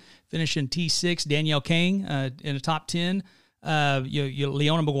Henderson finishing T6, Danielle Kang in a top 10.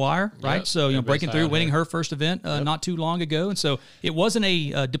 Leona Maguire, right? Yep. So, breaking through, winning her first event not too long ago. And so it wasn't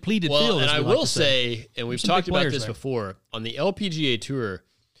a depleted field. And I will say, and we've talked about this before, on the LPGA Tour,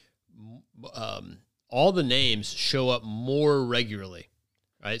 all the names show up more regularly,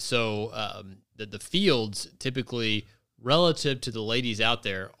 right? So the fields typically, relative to the ladies out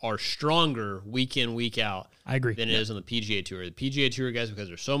there, are stronger week in, week out. I agree. Than it is on the PGA Tour. The PGA Tour guys, because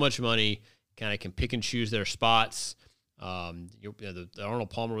there's so much money, kind of can pick and choose their spots. The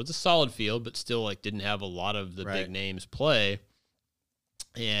Arnold Palmer was a solid field, but still didn't have a lot of the big names play,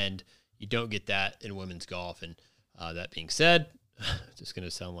 and you don't get that in women's golf. And that being said, it's just going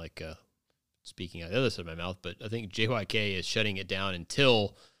to sound like speaking out the other side of my mouth, but I think JYK is shutting it down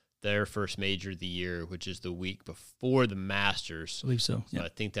until their first major of the year, which is the week before the Masters. I believe so. So I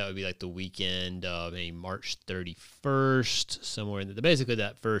think that would be like the weekend of March 31st, somewhere in basically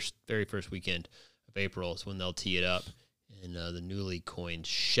that very first weekend of April is when they'll tee it up. And the newly coined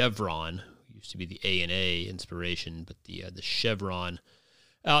Chevron, used to be the A&A inspiration, but the Chevron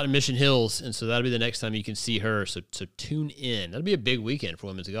out in Mission Hills. And so that'll be the next time you can see her. So tune in. That'll be a big weekend for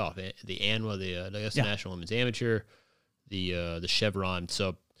women's golf. The ANWA, the National Women's Amateur, the Chevron.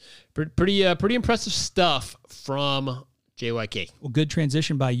 So pretty impressive stuff from JYK. Well, good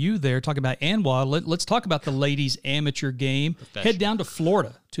transition by you there. Talking about ANWA, let's talk about the ladies' amateur game. Head down to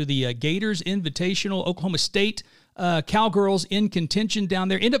Florida to the Gators Invitational. Oklahoma State Cowgirls in contention down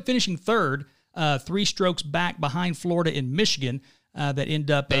there. End up finishing third, 3 strokes back behind Florida and Michigan. that end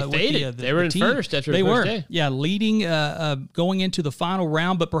up they faded. They were in team. first after they the first were day. Yeah, leading going into the final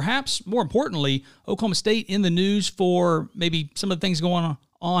round. But perhaps more importantly, Oklahoma State in the news for maybe some of the things going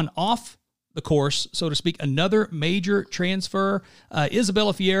on off the course, so to speak. Another major transfer.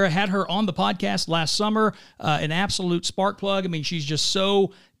 Isabella Fiera, had her on the podcast last summer. An absolute spark plug. I mean, she's just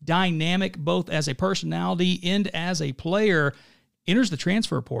so dynamic, both as a personality and as a player. Enters the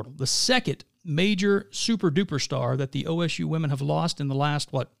transfer portal. The second major super duper star that the OSU women have lost in the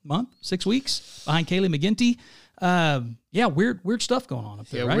last, month, 6 weeks, behind Kaylee McGinty. Weird stuff going on up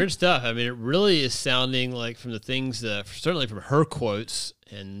there, right? Weird stuff. I mean, it really is sounding like, from the things that, certainly from her quotes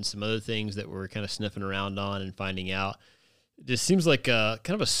and some other things that we're kind of sniffing around on and finding out, it just seems like a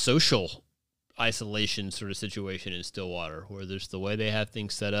kind of a social isolation sort of situation in Stillwater, where there's the way they have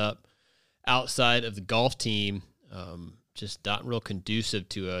things set up outside of the golf team, just not real conducive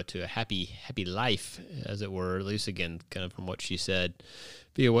to a happy life, as it were, at least, again, kind of from what she said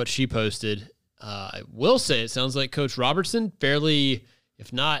via what she posted. I will say it sounds like Coach Robertson, fairly,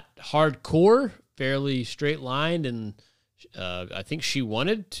 if not hardcore, fairly straight-lined, and I think she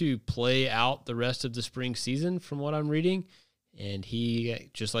wanted to play out the rest of the spring season from what I'm reading, and he,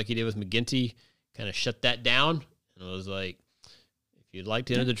 just like he did with McGinty, kind of shut that down, and was like, if you'd like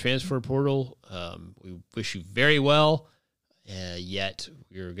to enter the transfer portal, we wish you very well. Yet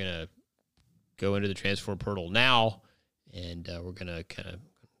we're going to go into the transfer portal now, and we're going to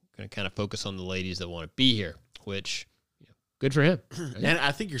kind of focus on the ladies that want to be here, which, good for him. Right? And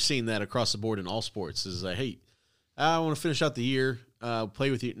I think you're seeing that across the board in all sports is like, hey, I want to finish out the year,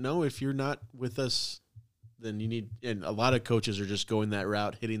 play with you. No, if you're not with us, then you need, and a lot of coaches are just going that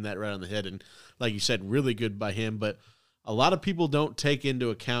route, hitting that right on the head. And like you said, really good by him. But a lot of people don't take into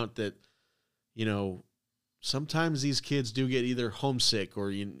account that, sometimes these kids do get either homesick,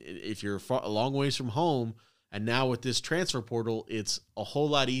 or if you're a long ways from home, and now with this transfer portal, it's a whole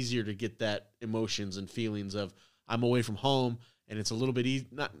lot easier to get that emotions and feelings of, I'm away from home, and it's a little bit easy.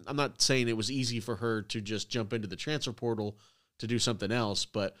 I'm not saying it was easy for her to just jump into the transfer portal to do something else,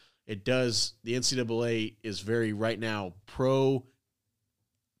 but it does. The NCAA is very, right now, pro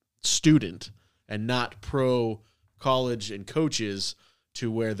student and not pro college and coaches,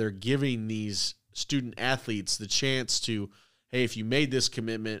 to where they're giving these student athletes the chance to, hey, if you made this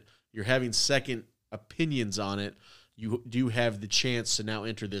commitment, you're having second opinions on it, you do have the chance to now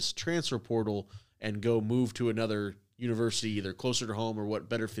enter this transfer portal and go move to another university, either closer to home or what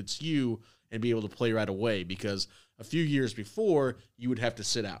better fits you, and be able to play right away. Because a few years before, you would have to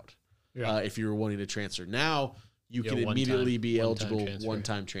sit out if you were wanting to transfer. Now you can immediately be eligible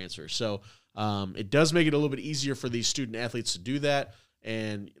one-time transfer. So it does make it a little bit easier for these student athletes to do that.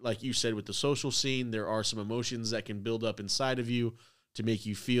 And like you said, with the social scene, there are some emotions that can build up inside of you to make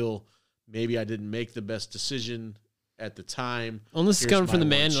you feel, maybe I didn't make the best decision at the time. Well, this is coming from the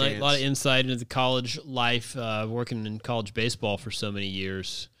man, like, a lot of insight into the college life, working in college baseball for so many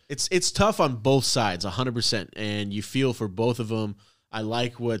years. It's tough on both sides, 100%, and you feel for both of them. I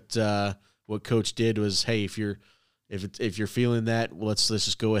like what Coach did was, hey, if you're feeling that, well, let's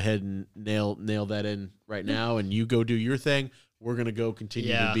just go ahead and nail that in right now, and you go do your thing. We're gonna go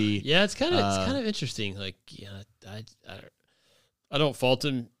continue to be. Yeah, it's kind of interesting. Like, I don't fault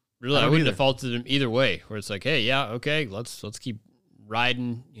him. Really, I wouldn't have faulted him either way. Where it's like, hey, okay, let's keep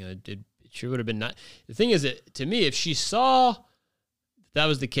riding. It sure would have been not. The thing is, to me, if she saw that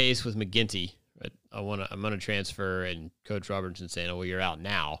was the case with McGinty, right, I'm gonna transfer, and Coach Robertson saying, oh, well, you're out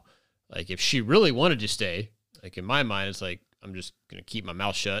now. Like, if she really wanted to stay, like, in my mind, it's like, I'm just gonna keep my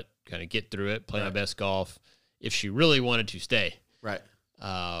mouth shut, kind of get through it, play my best golf. If she really wanted to stay, right,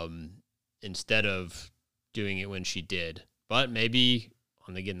 instead of doing it when she did. But maybe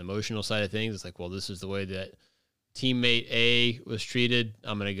on the emotional side of things, it's like, well, this is the way that teammate A was treated.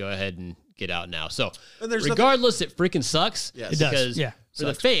 I'm going to go ahead and get out now. So regardless, it freaking sucks. Yes. It does. Because yeah, for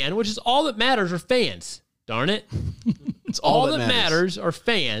the fan, which is all that matters, are fans. Darn it. It's all that matters are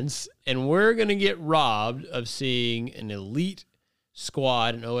fans, and we're going to get robbed of seeing an elite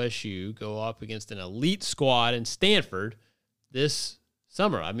squad in OSU go up against an elite squad in Stanford this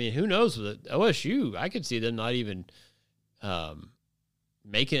summer. I mean, who knows with OSU? I could see them not even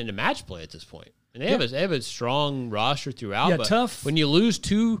making it into match play at this point. And they have a strong roster throughout. Yeah, but tough. When you lose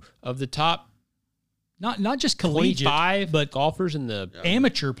two of the top, not just collegiate, 25 but golfers in the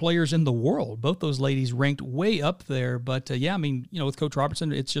amateur players in the world. Both those ladies ranked way up there. But I mean, with Coach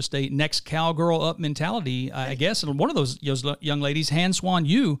Robertson, it's just a next cowgirl up mentality, I guess. And one of those young ladies, Han Swan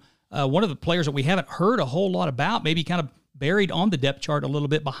Yu, one of the players that we haven't heard a whole lot about, maybe kind of buried on the depth chart a little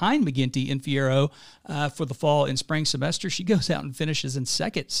bit behind McGinty and Fierro for the fall and spring semester. She goes out and finishes in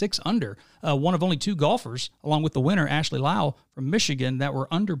second, 6 under. One of only 2 golfers, along with the winner, Ashley Lau from Michigan, that were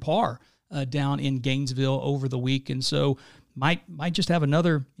under par down in Gainesville over the week. And so might just have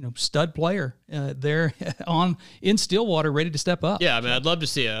another stud player there in Stillwater ready to step up. Yeah, I mean, I'd love to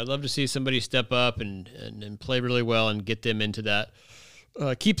see it. I'd love to see somebody step up and play really well and get them into that,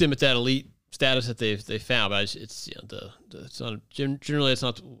 keep them at that elite status that they found. But it's it's not generally it's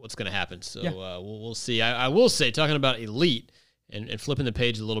not what's going to happen. So we'll see. I will say, talking about elite and flipping the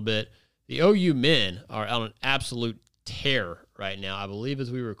page a little bit, the OU men are on an absolute tear right now. I believe as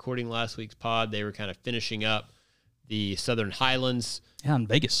we were recording last week's pod, they were kind of finishing up the Southern Highlands out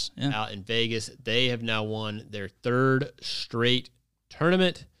in Vegas. They have now won their 3rd straight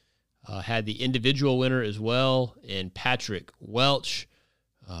tournament. Had the individual winner as well in Patrick Welch,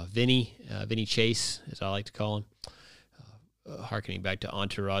 Vinny Chase, as I like to call him, hearkening back to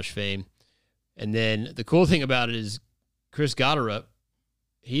Entourage fame. And then the cool thing about it is Chris Gotterup,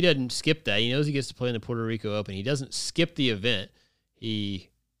 he doesn't skip that. He knows he gets to play in the Puerto Rico Open. He doesn't skip the event. He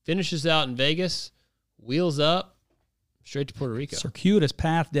finishes out in Vegas, wheels up, straight to Puerto Rico. Circuitous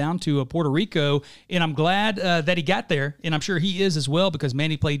path down to Puerto Rico, and I'm glad that he got there, and I'm sure he is as well, because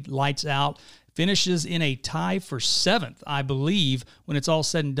Manny played lights out. Finishes in a tie for 7th, I believe, when it's all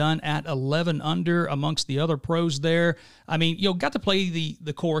said and done at 11 under amongst the other pros there. I mean, got to play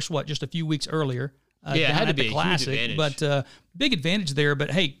the course, just a few weeks earlier. It had to be the Classic, a huge advantage. But big advantage there.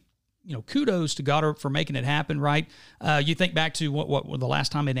 But hey, kudos to Goddard for making it happen, right? You think back to what the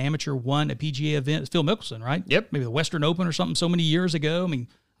last time an amateur won a PGA event, Phil Mickelson, right? Yep. Maybe the Western Open or something so many years ago. I mean,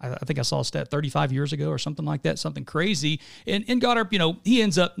 I think I saw a stat 35 years ago or something like that, something crazy. And Goddard, he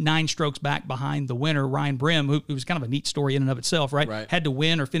ends up 9 strokes back behind the winner, Ryan Brim, who was kind of a neat story in and of itself, right? Had to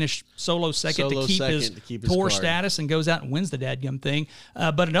win or finish solo second to keep his tour status, and goes out and wins the dadgum thing.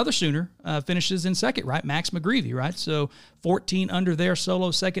 But another Sooner finishes in second, right? Max McGreevy, right? So 14 under there, solo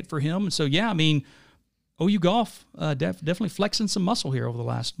second for him. And so, yeah, I mean, OU golf definitely flexing some muscle here over the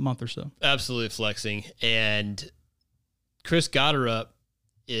last month or so. Absolutely flexing. And Chris Gotterup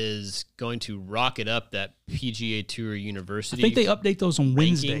is going to rocket up that PGA Tour University. I think they update those on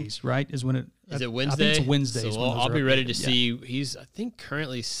Wednesdays, right? Is it Wednesday? I think it's Wednesdays. So I'll be ready to see. He's, I think,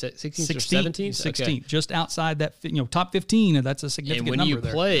 currently 16th or 17th? 16th, okay. Just outside that, top 15, and that's a significant number. And when you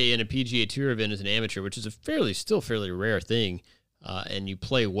there. play in a PGA Tour event as an amateur, which is still fairly rare thing, and you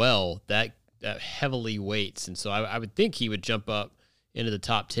play well, that heavily weights. And so I would think he would jump up into the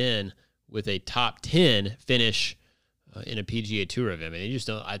top 10 with a top 10 finish in a PGA Tour event. I mean, you just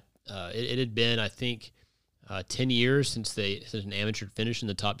don't. It had been, I think, 10 years since an amateur finished in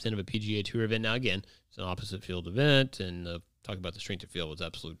the top 10 of a PGA Tour event. Now, again, it's an opposite field event, and talking about the strength of field was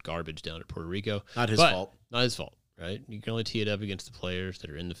absolute garbage down at Puerto Rico. Not his fault, right? You can only tee it up against the players that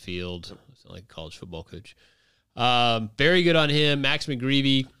are in the field. It's not like a college football coach. Very good on him. Max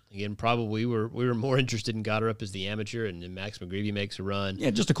McGreevy. Again, probably we were more interested in Gotterup as the amateur, and then Max McGreevy makes a run. Yeah,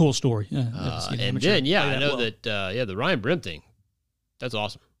 just a cool story. Yeah, and then, I know that the Ryan Brim thing, that's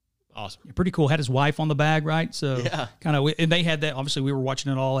awesome. Awesome. Yeah, pretty cool. Had his wife on the bag, right? So yeah, kind of, and they had that. Obviously, we were watching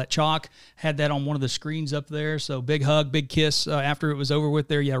it all at Chalk. Had that on one of the screens up there. So big hug, big kiss after it was over with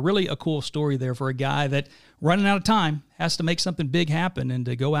there. Yeah, really a cool story there for a guy that running out of time has to make something big happen and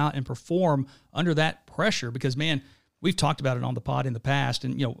to go out and perform under that pressure. Because man, we've talked about it on the pod in the past,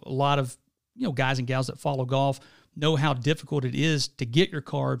 and a lot of guys and gals that follow golf know how difficult it is to get your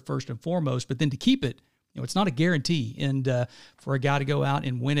card first and foremost, but then to keep it. It's not a guarantee, and for a guy to go out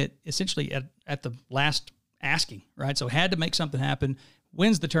and win it essentially at the last asking, right? So had to make something happen,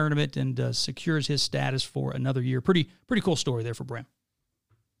 wins the tournament, and secures his status for another year. Pretty cool story there for Bram.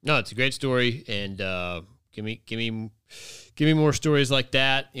 No, it's a great story, and give me more stories like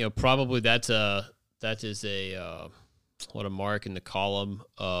that. Probably that is a mark in the column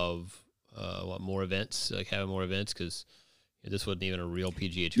of more events, like having more events, because this wasn't even a real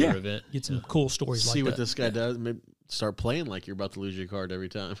PGA Tour event. Get some cool stories like that. See what this guy does. Maybe start playing like you're about to lose your card every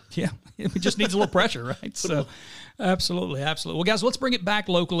time. Yeah, it just needs a little pressure, right? So, absolutely. Well, guys, let's bring it back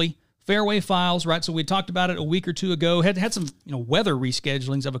locally. Fairway Files, right? So we talked about it a week or two ago. Had some weather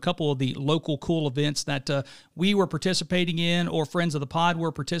reschedulings of a couple of the local cool events that we were participating in, or friends of the pod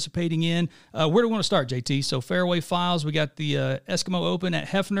were participating in. Where do we want to start, JT? So Fairway Files, we got the Eskimo Open at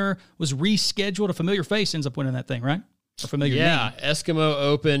Hefner was rescheduled. A familiar face ends up winning that thing, right? A familiar name. Eskimo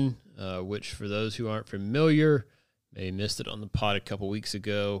Open, which for those who aren't familiar, maybe missed it on the pod a couple weeks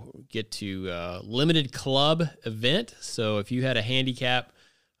ago, get to limited club event. So if you had a handicap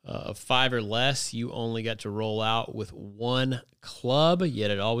of 5 or less, you only got to roll out with one club, yet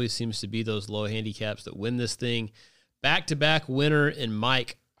it always seems to be those low handicaps that win this thing. back-to-back winner in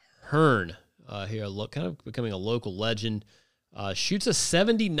Mike Hearn. Here, look, kind of becoming a local legend. Shoots a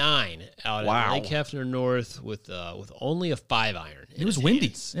 79 out at Lake Hefner North with only a 5-iron. It was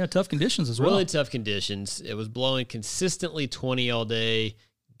windy. Yeah, tough conditions as well. Really tough conditions. It was blowing consistently 20 all day,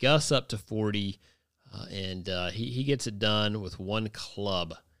 gusts up to 40, and he gets it done with one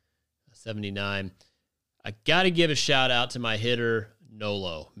club, 79. I got to give a shout-out to my hitter,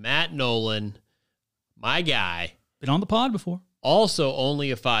 Nolo. Matt Nolan, my guy. Been on the pod before. Also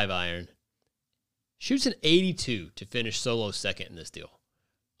only a 5-iron. Shoots an 82 to finish solo second in this deal.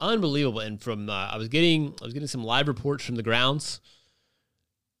 Unbelievable. And from I was getting some live reports from the grounds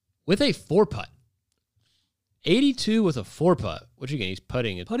with a 4-putt. 82 with a 4-putt, which again, he's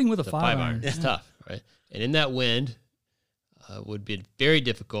putting with a 5-iron. It's tough, right? And in that wind would be very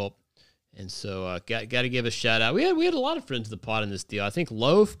difficult. And so got to give a shout out. We had a lot of friends of the pod in this deal. I think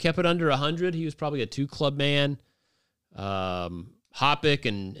Loaf kept it under 100. He was probably a 2-club man. Hoppick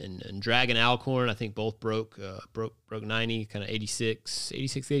and Dragon Alcorn, I think both broke 90, kind of 86,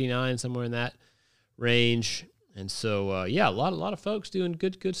 89, somewhere in that range. And so, a lot of folks doing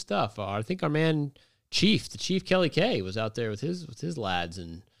good stuff. I think our man the Chief Kelly K was out there with his lads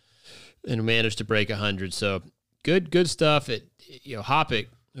and managed to break 100. So good stuff. Hoppick,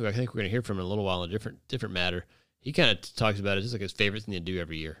 who I think we're going to hear from in a little while in a different matter. He kind of talks about it just like his favorite thing to do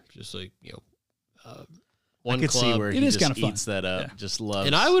every year. Just like, one I could club. see where it he is just kind of fun. eats that up. Yeah. Just loves.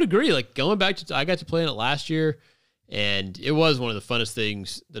 And I would agree. Like going back to, I got to play in it last year, and it was one of the funnest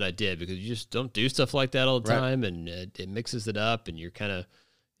things that I did because you just don't do stuff like that all the time, and it mixes it up, and you're kind of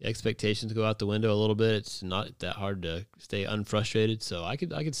expectations go out the window a little bit. It's not that hard to stay unfrustrated. So I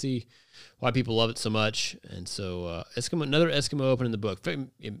could see why people love it so much. And so another Eskimo Open in the book.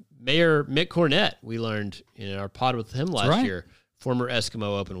 Mayor Mick Cornett, we learned in our pod with him last year, former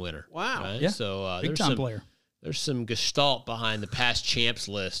Eskimo Open winner. Wow. Right? Yeah. So big time player. There's some gestalt behind the past champs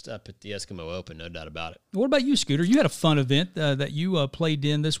list up at the Eskimo Open, no doubt about it. What about you, Scooter? You had a fun event that you played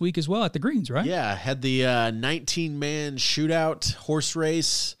in this week as well at the Greens, right? Yeah, had the 19-man shootout horse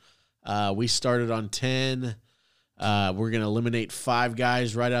race. We started on 10. We're going to eliminate 5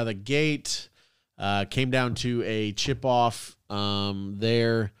 guys right out of the gate. Came down to a chip-off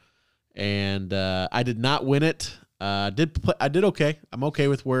there, and I did not win it. I did okay. I'm okay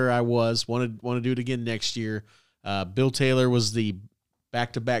with where I was. Want to do it again next year. Bill Taylor was the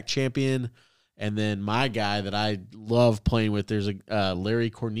back-to-back champion, and then my guy that I love playing with. There's a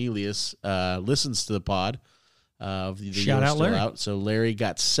Larry Cornelius listens to the pod. Shout out Larry. So Larry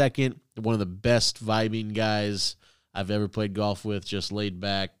got second. One of the best vibing guys I've ever played golf with. Just laid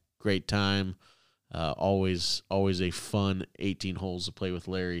back, great time. Always a fun 18 holes to play with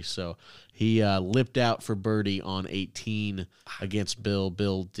Larry. So he lipped out for birdie on 18 against Bill.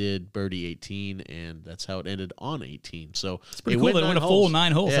 Bill did birdie 18, and that's how it ended on 18. So it's pretty cool. They went a full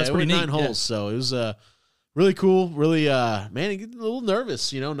 9 holes. Yeah, That's pretty neat. 9 holes. So it was really cool. Really, man, you get a little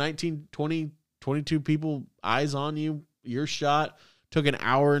nervous. 19, 20, 22 people, eyes on you, your shot. Took an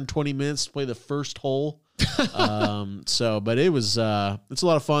hour and 20 minutes to play the first hole. But it was it's a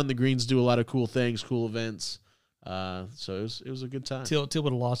lot of fun. The Greens do a lot of cool things, cool events. So it was a good time. Till would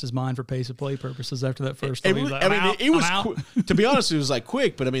have lost his mind for pace of play purposes after that first hole. It was to be honest, it was like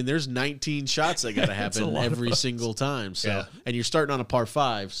quick, but there's 19 shots that got to happen every single time. So and you're starting on a par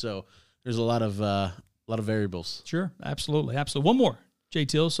 5, so there's a lot of variables. Sure, absolutely. One more. Jay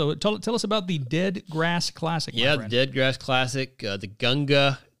Till, so tell us about the Dead Grass Classic. Yeah, the Dead Grass Classic, the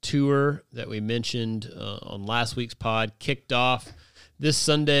Gunga Tour that we mentioned on last week's pod, kicked off this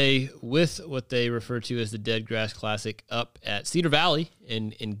Sunday with what they refer to as the Dead Grass Classic up at Cedar Valley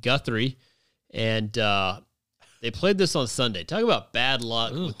in Guthrie. And they played this on Sunday. Talk about bad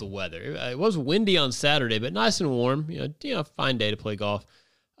luck with the weather. It was windy on Saturday, but nice and warm. Fine day to play golf.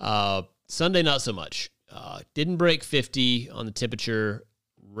 Sunday, not so much. Didn't break 50 on the temperature.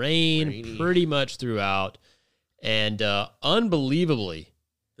 Rainy. Pretty much throughout. And unbelievably,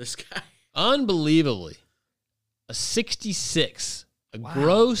 a 66,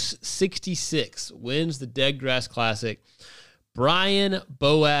 gross 66 wins the Dead Grass Classic. Brian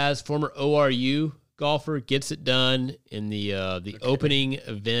Boaz, former ORU golfer, gets it done in the opening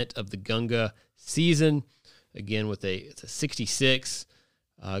event of the Gunga season. Again, it's a 66.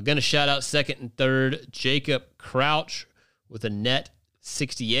 Going to shout out second and third, Jacob Crouch with a net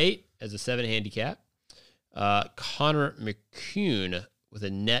 68 as a 7 handicap. Connor McCune with a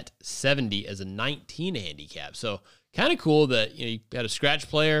net 70 as a 19 handicap. So kind of cool that you got a scratch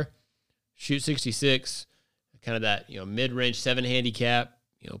player, shoot 66, kind of that mid-range 7 handicap,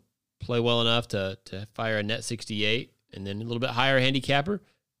 play well enough to fire a net 68, and then a little bit higher handicapper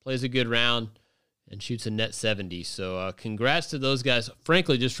plays a good round and shoots a net 70. So congrats to those guys,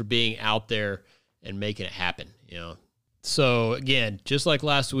 frankly, just for being out there and making it happen, So, again, just like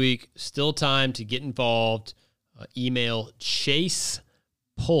last week, still time to get involved. Email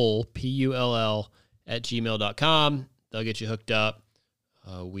chasepull, P-U-L-L, @gmail.com. They'll get you hooked up.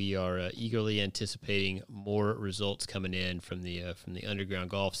 We are eagerly anticipating more results coming in from the underground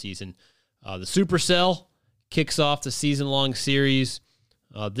golf season. The Supercell kicks off the season-long series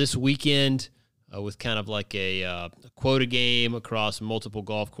this weekend with kind of like a quota game across multiple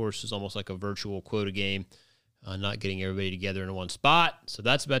golf courses, almost like a virtual quota game. Not getting everybody together in one spot. So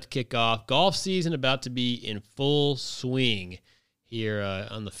that's about to kick off. Golf season about to be in full swing here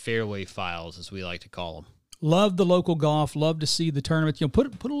on the fairway files, as we like to call them. Love the local golf. Love to see the tournament.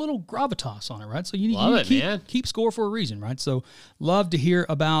 Put a little gravitas on it, right? So you keep score for a reason, right? So love to hear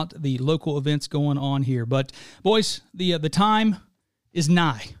about the local events going on here. But boys, the time is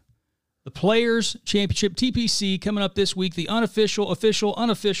nigh. The Players Championship, TPC, coming up this week. The unofficial,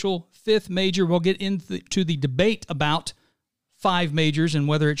 unofficial fifth major. We'll get into the debate about 5 majors and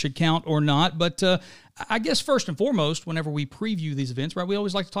whether it should count or not. But I guess first and foremost, whenever we preview these events, right, we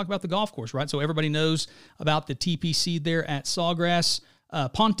always like to talk about the golf course, right? So everybody knows about the TPC there at Sawgrass,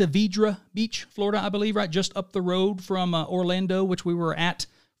 Ponte Vedra Beach, Florida, I believe, right? Just up the road from Orlando, which we were at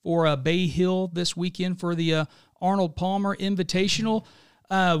for Bay Hill this weekend for the Arnold Palmer Invitational.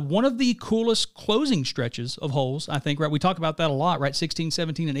 One of the coolest closing stretches of holes, I think, right? We talk about that a lot, right? 16,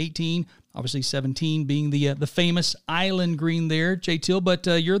 17, and 18. Obviously, 17 being the famous island green there, J-Till. But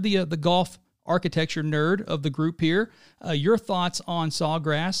you're the golf architecture nerd of the group here. Your thoughts on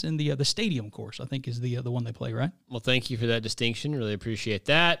Sawgrass and the stadium course, I think, is the one they play, right? Well, thank you for that distinction. Really appreciate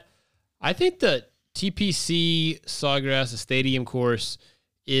that. I think the TPC Sawgrass, the stadium course,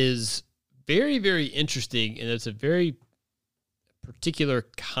 is very, very interesting, and it's a very particular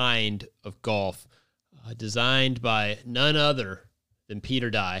kind of golf designed by none other than Peter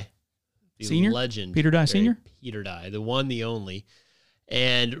Dye, the Senior? legend. Peter Dye Senior? Peter Dye, the one, the only,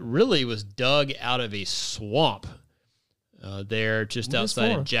 and really was dug out of a swamp there just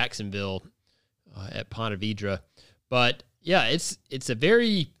outside of Jacksonville at Ponte Vedra. But yeah, it's a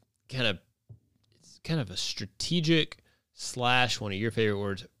very kind of a strategic / one of your favorite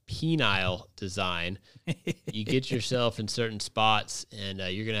words, penile design. You get yourself in certain spots and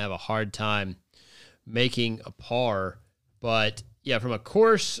you're going to have a hard time making a par. But yeah, from a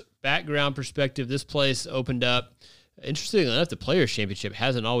course background perspective, this place opened up. Interestingly enough, the Players Championship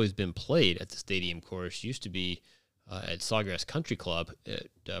hasn't always been played at the stadium course. It used to be at Sawgrass Country Club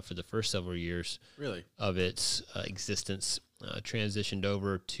for the first several years of its existence. Transitioned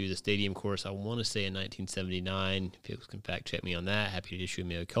over to the stadium course, I want to say in 1979. People can fact check me on that. Happy to issue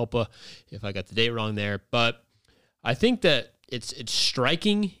me a culpa if I got the date wrong there. But I think that it's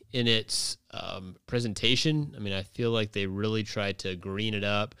striking in its presentation. I mean, I feel like they really tried to green it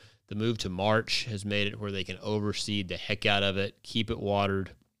up. The move to March has made it where they can overseed the heck out of it, keep it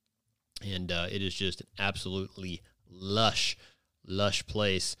watered, and it is just an absolutely lush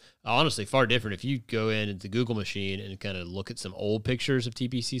place. Honestly, far different. If you go into the Google machine and kind of look at some old pictures of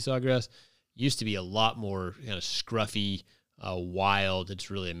TPC Sawgrass, used to be a lot more kind of scruffy, wild. It's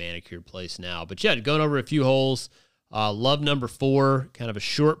really a manicured place now. But yeah, going over a few holes. Love number 4, kind of a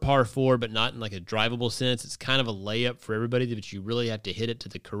short par 4, but not in like a drivable sense. It's kind of a layup for everybody, but you really have to hit it to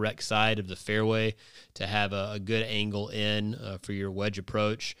the correct side of the fairway to have a good angle in for your wedge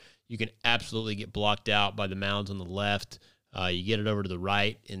approach. You can absolutely get blocked out by the mounds on the left. You get it over to the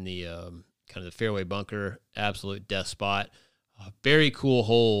right in the kind of the fairway bunker, absolute death spot. Very cool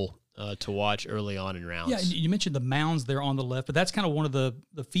hole to watch early on in rounds. Yeah, you mentioned the mounds there on the left, but that's kind of one of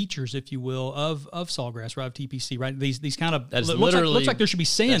the features, if you will, of Sawgrass, right, of TPC, right? These kind of looks like there should be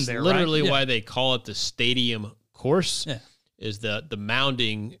sand there. Literally, right? why they call it the stadium course. Yeah. Is the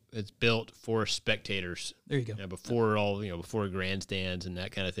mounding is built for spectators. There you go. Before grandstands and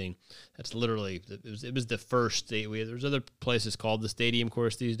that kind of thing. That's literally it was the first. There's other places called the stadium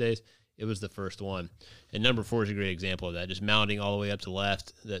course these days. It was the first one, and number 4 is a great example of that. Just mounding all the way up to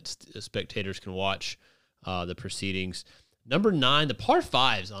left that spectators can watch the proceedings. Number 9, the par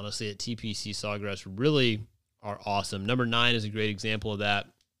 5s, honestly, at TPC Sawgrass really are awesome. Number 9 is a great example of that.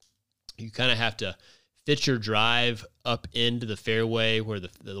 You kind of have to fit your drive up into the fairway where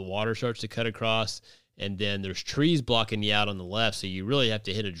the water starts to cut across, and then there's trees blocking you out on the left, so you really have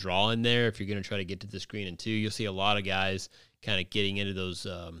to hit a draw in there if you're going to try to get to this green in 2. You'll see a lot of guys kind of getting into those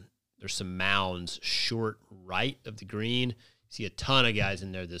there's some mounds short right of the green. See a ton of guys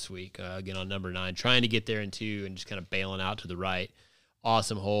in there this week, again on number 9, trying to get there in 2 and just kind of bailing out to the right.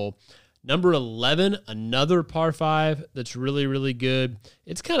 Awesome hole. Number 11, another par 5 that's really, really good.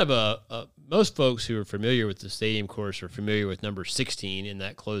 It's kind of most folks who are familiar with the stadium course are familiar with number 16 in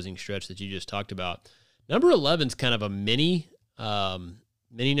that closing stretch that you just talked about. Number 11 is kind of a mini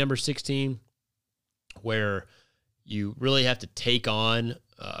number 16 where you really have to take on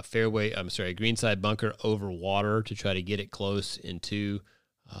a greenside bunker over water to try to get it close into.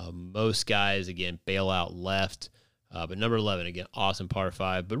 Most guys, again, bail out left. But number 11, again, awesome par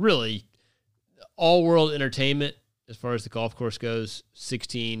 5. But really, all-world entertainment as far as the golf course goes,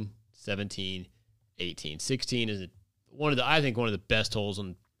 16, 17, 18. 16 is one of the best holes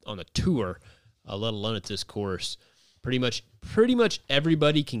on the tour, let alone at this course. Pretty much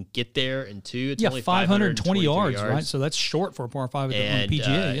everybody can get there in 2. It's only 520 yards, right? So that's short for a par 5 on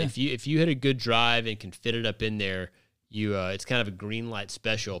PGA. If you hit a good drive and can fit it up in there, it's kind of a green light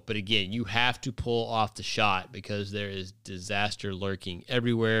special. But again, you have to pull off the shot because there is disaster lurking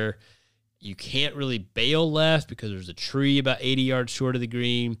everywhere. You can't really bail left because there's a tree about 80 yards short of the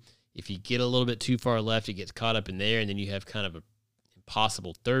green. If you get a little bit too far left, it gets caught up in there, and then you have kind of an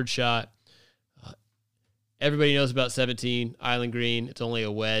impossible third shot. Everybody knows about 17, Island Green. It's only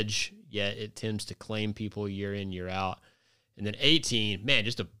a wedge, yet it tends to claim people year in, year out. And then 18, man,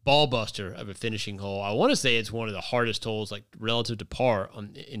 just a ball buster of a finishing hole. I want to say it's one of the hardest holes, like relative to par,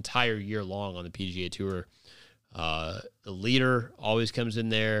 on the entire year long on the PGA Tour. The leader always comes in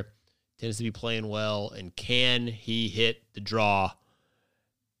there, tends to be playing well, and can he hit the draw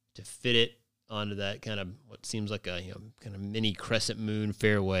to fit it onto that kind of what seems like a kind of mini crescent moon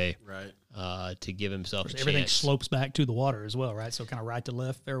fairway, right? To give himself a chance. Everything slopes back to the water as well, right? So kind of right to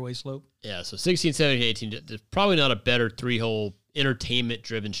left fairway slope. Yeah, so 16, 17, 18, there's probably not a better 3-hole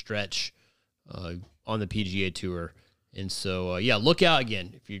entertainment-driven stretch on the PGA Tour. And so, look out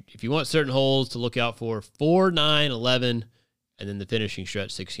again. If you want certain holes to look out for, 4, 9, 11, and then the finishing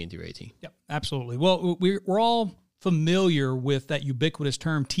stretch, 16 through 18. Yep, absolutely. Well, we're all familiar with that ubiquitous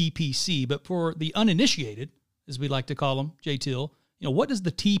term TPC, but for the uninitiated, as we like to call them, Jay Till, what does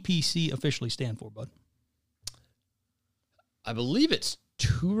the TPC officially stand for, bud? I believe it's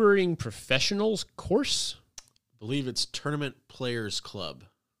Touring Professionals Course. I believe it's Tournament Players Club.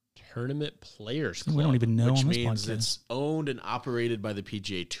 Tournament Players Club. We don't even know which on this means podcast. It's owned and operated by the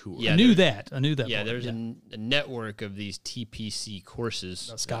PGA Tour. Yeah, I knew that. Yeah, part. there's a network of these TPC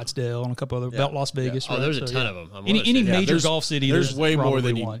courses. Scottsdale and a couple other, Las Vegas. Oh, Right? there's a ton of them. Any major golf city, there's way more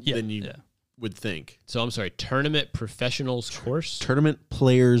than one. you would think. So I'm sorry, Tournament Professionals Course? Tournament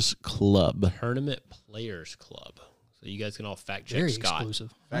Players Club. Tournament Players Club. So you guys can all fact check Very Scott.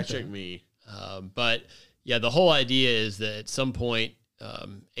 exclusive. Fact check me. But yeah, the whole idea is that at some point,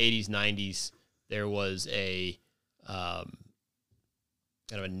 80s, 90s, there was a kind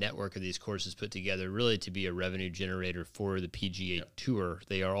of a network of these courses put together really to be a revenue generator for the PGA Tour.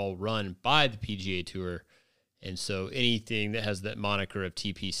 They are all run by the PGA Tour. And so anything that has that moniker of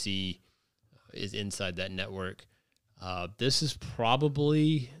TPC is inside that network. This is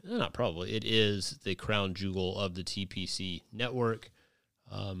it is the crown jewel of the TPC network.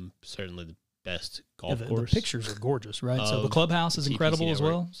 Certainly the best golf course. The pictures are gorgeous, right? So the clubhouse is incredible TPC as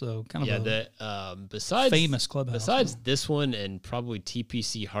well. So kind of besides famous clubhouse. Besides this one and probably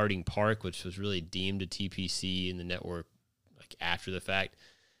TPC Harding Park, which was really deemed a TPC in the network like after the fact.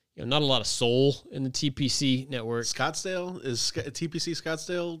 Not a lot of soul in the TPC network. Scottsdale is TPC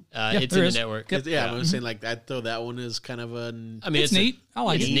Scottsdale. It's in the network. Yep. Yeah, I'm saying like that. Though that one is kind of it's neat. I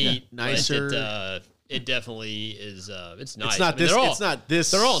like it. It's neat, nicer. It definitely is. It's nice. It's not this. It's not this.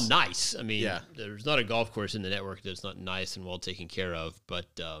 They're all nice. I mean, there's not a golf course in the network that's not nice and well taken care of, but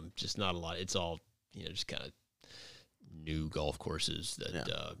just not a lot. It's all just kind of new golf courses that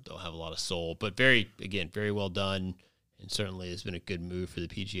don't have a lot of soul, but very well done. And certainly has been a good move for the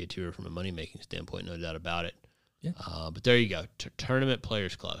PGA Tour from a money-making standpoint, no doubt about it. Yeah. But there you go. Tournament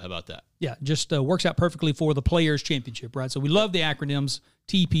Players Club. How about that? Yeah, just works out perfectly for the Players Championship, right? So we love the acronyms,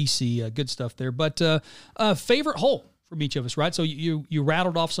 TPC, good stuff there. But favorite hole from each of us, right? So you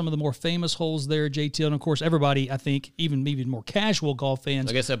rattled off some of the more famous holes there, JT, and of course everybody, I think, even more casual golf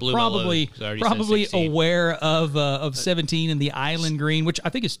fans, I guess I blew probably probably aware of 17 and the Island Green, which I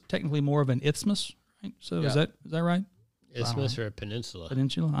think is technically more of an isthmus, right? So is that right? Isthmus or a peninsula?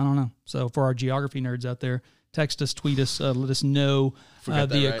 Peninsula? I don't know. So for our geography nerds out there, text us, tweet us, let us know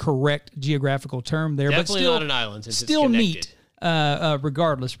the correct geographical term there. Definitely but still, not an island since still it's neat,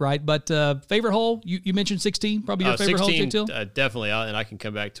 regardless, right? But favorite hole, you mentioned 16, probably your favorite 16, hole, JT? Definitely, and I can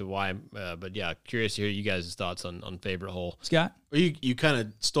come back to why. But yeah, curious to hear you guys' thoughts on favorite hole. Scott? You kind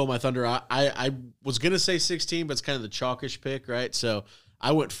of stole my thunder. I was going to say 16, but it's kind of the chalkish pick, right? So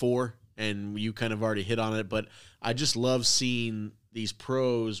I went 4. And you kind of already hit on it, but I just love seeing these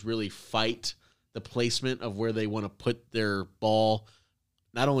pros really fight the placement of where they want to put their ball,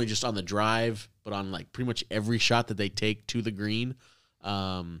 not only just on the drive, but on like pretty much every shot that they take to the green.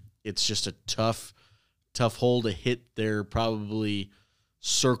 It's just a tough hole to hit their probably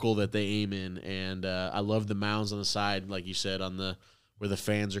circle that they aim in. And I love the mounds on the side, like you said, on the where the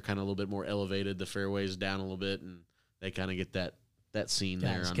fans are kind of a little bit more elevated, the fairway's down a little bit, and they kind of get that scene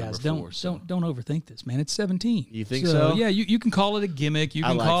there on guys, number 4. Don't overthink this, man. It's 17. You think so? Yeah, you can call it a gimmick. You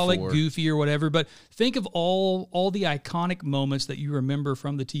can call it goofy or whatever, but think of all the iconic moments that you remember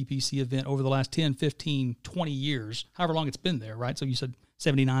from the TPC event over the last 10, 15, 20 years, however long it's been there, right? So you said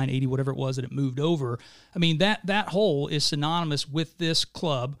 79, 80, whatever it was that it moved over. I mean, that hole is synonymous with this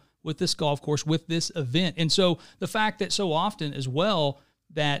club, with this golf course, with this event. And so the fact that so often as well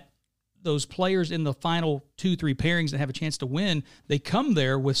that those players in the final 2-3 pairings that have a chance to win, they come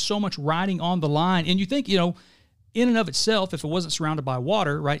there with so much riding on the line. And you think, in and of itself, if it wasn't surrounded by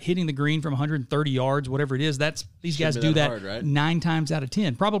water, right, hitting the green from 130 yards, whatever it is, these guys do that hard, right? 9 times out of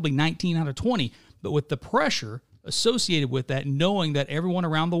 10, probably 19 out of 20. But with the pressure associated with that, knowing that everyone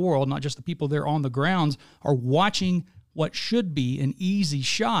around the world, not just the people there on the grounds, are watching what should be an easy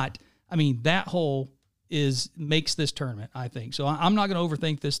shot, I mean, that hole makes this tournament, I think. So I'm not going to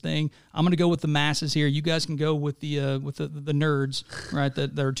overthink this thing. I'm going to go with the masses here. You guys can go with the nerds, right,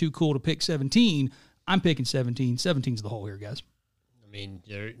 that are too cool to pick 17. I'm picking 17. 17's the hole here, guys. I mean,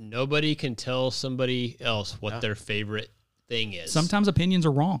 nobody can tell somebody else what their favorite thing is. Sometimes opinions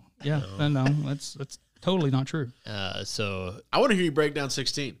are wrong. Yeah, no, that's totally not true. So I want to hear you break down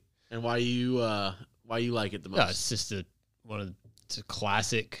 16 and why you like it the most. Yeah, it's just it's a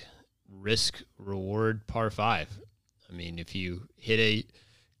classic risk reward par 5. I mean, if you hit a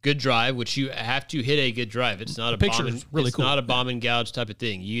good drive, which you have to hit a good drive, it's not not a bomb and gouge type of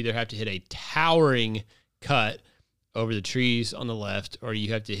thing. You either have to hit a towering cut over the trees on the left, or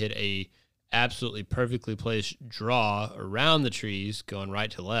you have to hit a absolutely perfectly placed draw around the trees going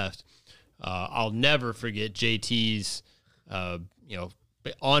right to left. I'll never forget JT's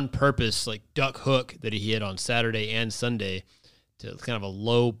on purpose like duck hook that he hit on Saturday and Sunday to kind of a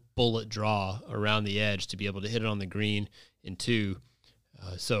low bullet draw around the edge to be able to hit it on the green in 2.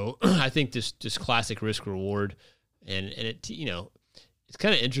 So I think this classic risk reward, and it it's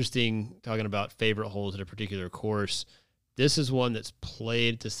kind of interesting talking about favorite holes at a particular course. This is one that's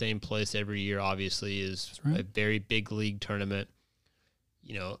played at the same place every year. Obviously, is a very big league tournament.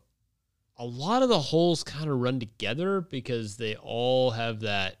 A lot of the holes kind of run together because they all have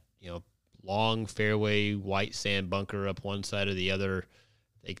that long fairway white sand bunker up one side or the other.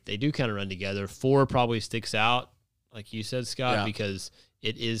 They do kind of run together. 4 probably sticks out, like you said, Scott, because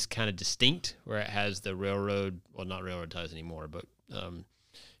it is kind of distinct where it has the railroad, well, not railroad ties anymore, but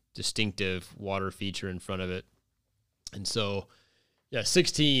distinctive water feature in front of it. And so,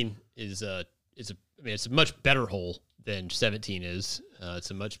 16 is it's a much better hole than 17 is.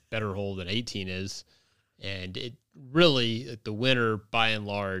 It's a much better hole than 18 is. And it really, the winner, by and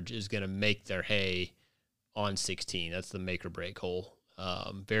large, is going to make their hay on 16. That's the make or break hole.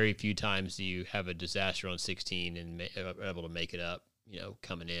 Very few times do you have a disaster on 16 and are able to make it up,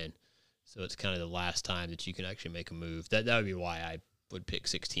 coming in. So it's kind of the last time that you can actually make a move. That would be why I would pick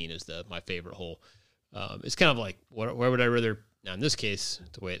 16 as my favorite hole. It's kind of like, where would I rather? Now, in this case,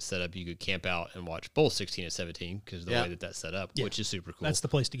 the way it's set up, you could camp out and watch both 16 and 17 because the way that's set up, which is super cool. That's the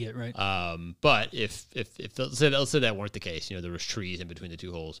place to get, right? But if let's say that weren't the case, there was trees in between the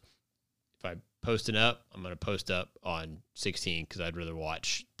 2 holes. If I'm posting up, I'm going to post up on 16 because I'd rather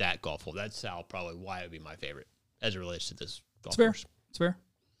watch that golf hole. That's probably why it would be my favorite as it relates to this golf course. It's fair.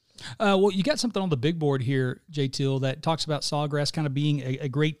 Well, you got something on the big board here, J. Till, that talks about Sawgrass kind of being a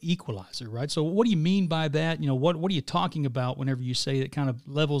great equalizer, right? So what do you mean by that? What are you talking about whenever you say it kind of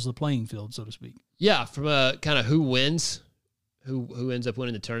levels the playing field, so to speak? Yeah, from a kind of who wins, who ends up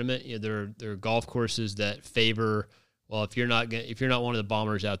winning the tournament. There are golf courses that favor, well, if you're not one of the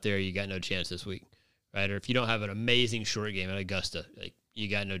bombers out there, you got no chance this week, right? Or if you don't have an amazing short game at Augusta, you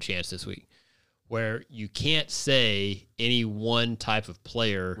got no chance this week. Where you can't say any one type of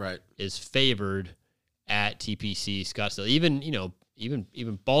player is favored at TPC Scottsdale.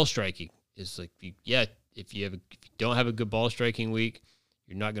 Even ball striking is like, if you don't have a good ball striking week,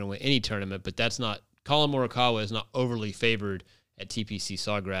 you're not going to win any tournament. But that's not, Colin Morikawa is not overly favored at TPC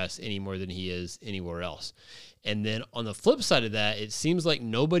Sawgrass any more than he is anywhere else. And then on the flip side of that, it seems like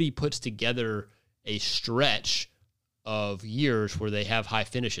nobody puts together a stretch of years where they have high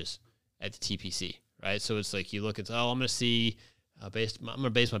finishes at the TPC, right? So it's like you look at, I'm going to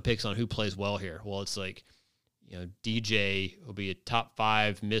base my picks on who plays well here. Well, it's like, DJ will be a top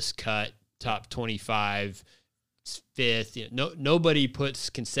 5 miscut, top 25 fifth. Nobody puts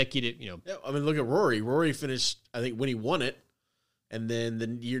consecutive. Yeah, I mean, look at Rory. Rory finished, I think, when he won it, and then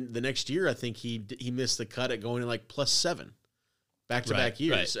the next year, I think he missed the cut at going in like +7 back-to-back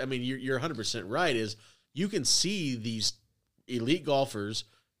years. Right. I mean, you're 100% right. Is you can see these elite golfers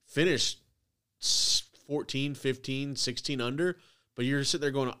finish 14, 15, 16 under, but you're sitting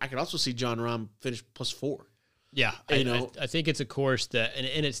there going, I could also see Jon Rahm finish +4. Yeah, I think it's a course that,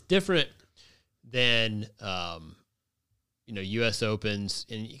 and it's different than U.S. Opens,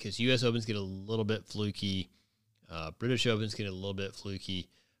 and because U.S. Opens get a little bit fluky, British Opens get a little bit fluky.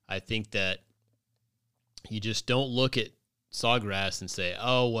 I think that you just don't look at Sawgrass and say,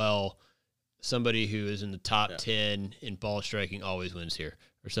 oh well, somebody who is in the top 10 in ball striking always wins here,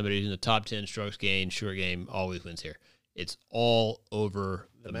 or somebody who's in the top 10 strokes gained, short game always wins here. It's all over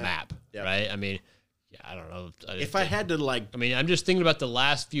the map, right? I mean, I don't know. I had to I'm just thinking about the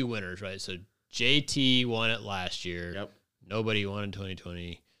last few winners, right? So JT won it last year. Yep. Nobody won in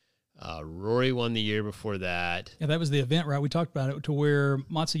 2020. Rory won the year before that. Yeah, that was the event, right? We talked about it to where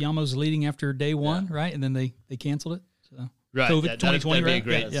Matsuyama's leading after day one, right? And then they canceled it. So right. COVID 2020, that'd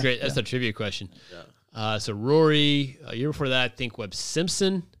be right? Great. That's a trivia question. Yeah. So Rory, a year before that, I think Webb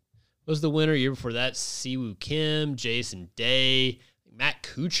Simpson was the winner. Year before that, Siwoo Kim, Jason Day, Matt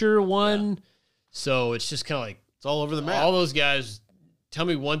Kuchar won. Yeah. So it's just kind of like it's all over the map. All those guys. Tell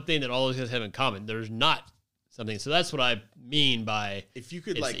me one thing that all those guys have in common. There's not something. So that's what I mean by if you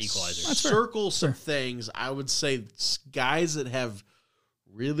could the equalizer. Circle some things. I would say guys that have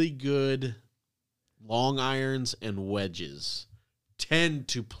really good long irons and wedges tend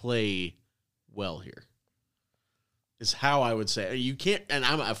to play well here. Is how I would say. You can't, and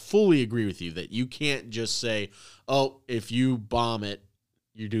I fully agree with you that you can't just say, oh, if you bomb it,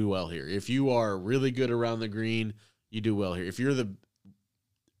 you do well here. If you are really good around the green, you do well here. If you're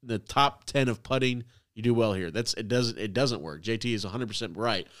the top 10 of putting, you do well here. It doesn't work. JT is 100%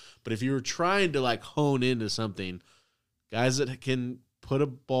 right. But if you were trying to hone into something, guys that can put a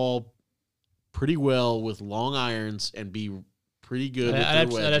ball pretty well with long irons and be pretty good with their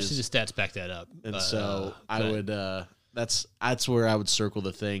wedges. I'd have to the stats back that up. And so I would that's where I would circle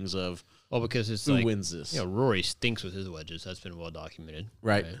the things of because it's who wins this. Rory stinks with his wedges. That's been well documented.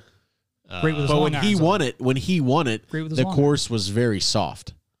 Right. Great with his but long when he won it, the course was very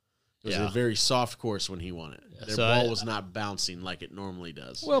soft. It was a very soft course when he won it. Yeah. Their ball was not bouncing like it normally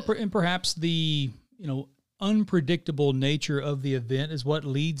does. Well, and perhaps the unpredictable nature of the event is what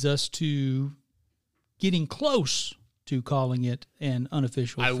leads us to getting close to calling it an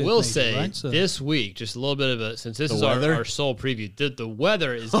unofficial. I will say this week, just a little bit of since this is our sole preview, the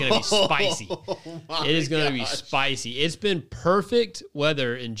weather is going to be spicy. It is going to be spicy. It's been perfect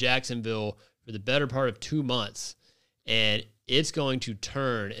weather in Jacksonville for the better part of 2 months, and it's going to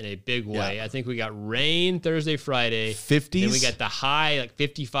turn in a big way. Yeah. I think we got rain Thursday, Friday. 50s. Then we got the high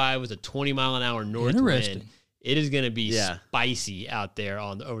 55 with a 20-mile-an-hour north wind. It is going to be spicy out there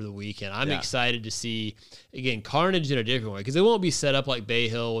over the weekend. I'm excited to see, again, carnage in a different way because it won't be set up like Bay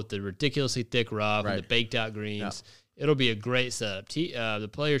Hill with the ridiculously thick rough and the baked-out greens. Yeah. It'll be a great setup. The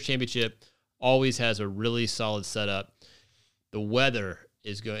Players' Championship always has a really solid setup. The weather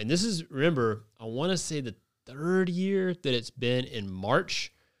is good. And this is, remember, I want to say the third year that it's been in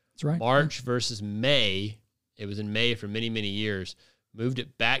March. That's right. March versus May. It was in May for many, many years. Moved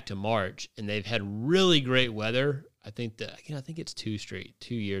it back to March, and they've had really great weather. I think it's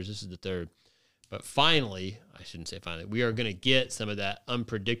 2 years. This is the third. But finally, I shouldn't say finally, we are going to get some of that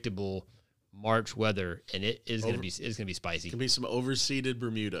unpredictable March weather, and it is going to be spicy. It's going to be some overseeded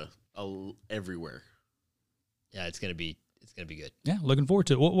Bermuda everywhere. Yeah, it's going to be good. Yeah, looking forward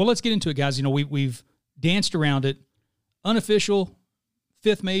to it. Well, let's get into it, guys. We've danced around it. Unofficial,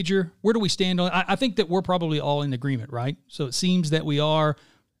 5th major. Where do we stand on it? I think that we're probably all in agreement, right? So it seems that we are.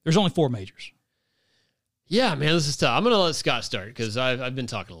 There's only 4 majors. Yeah, man, this is tough. I'm going to let Scott start because I've been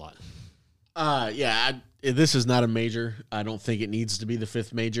talking a lot. This is not a major. I don't think it needs to be the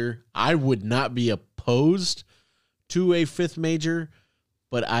 5th major. I would not be opposed to a 5th major,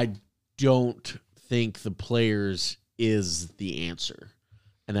 but I don't think the Players is the answer.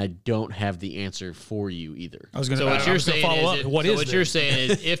 And I don't have the answer for you either. What you're saying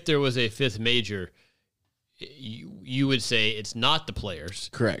is if there was a 5th major, you would say it's not the Players.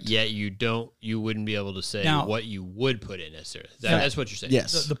 Correct. Yet you wouldn't be able to say what you would put in necessarily. That's what you're saying.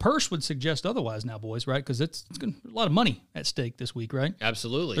 Yes. The purse would suggest otherwise now, boys, right? Because it's a lot of money at stake this week, right?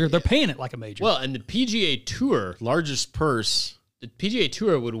 Absolutely. They're paying it like a major. Well, and the PGA Tour. Largest purse. The PGA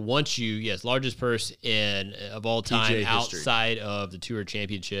Tour would want you, largest purse of all time PGA outside of the Tour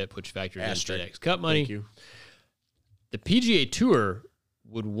Championship, which factors in FedEx Cup money. Thank you. The PGA Tour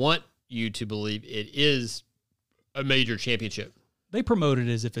would want you to believe it is a major championship. They promote it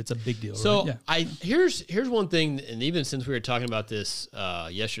as if it's a big deal. So right? Yeah. here's one thing, and even since we were talking about this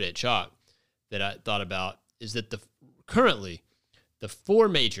yesterday at Chalk, that I thought about is that currently the 4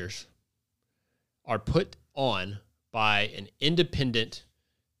 majors are put on by an independent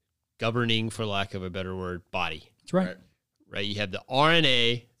governing, for lack of a better word, body. That's right. Right. You have the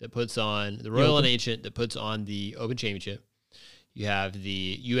RNA that puts on the Royal and Ancient that puts on the Open Championship. You have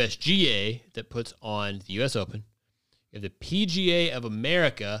the USGA that puts on the US Open. You have the PGA of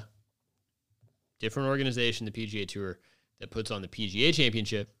America, different organization, the PGA Tour, that puts on the PGA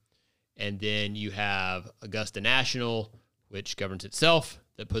Championship. And then you have Augusta National, which governs itself,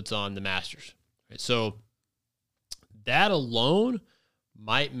 that puts on the Masters. Right? So that alone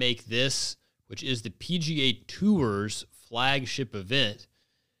might make this, which is the PGA Tour's flagship event,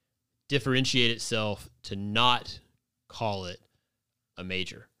 differentiate itself to not call it a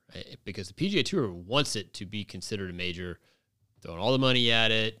major, right? Because the PGA Tour wants it to be considered a major, throwing all the money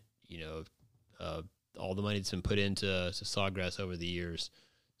at it, all the money that's been put into Sawgrass over the years.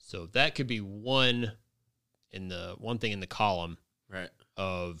 So that could be one thing in the column, right?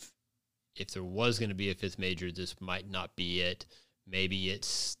 Of if there was going to be a 5th major, this might not be it. Maybe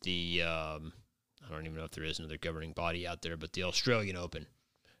it's the I don't even know if there is another governing body out there, but the Australian Open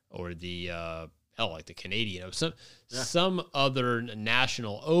or the like the Canadian Open, some other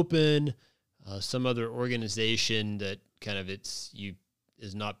national open, some other organization that kind of is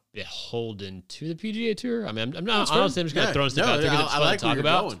not beholden to the PGA Tour. I mean, I'm not honestly, I'm just kind of throwing stuff out there. It's fun to talk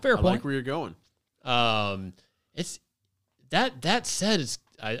about. Fair point. I like where you're going. It's that said, it's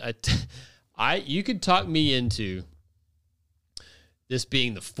you could talk me into this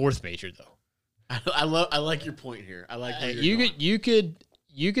being the 4th major though. I like your point here. I like where you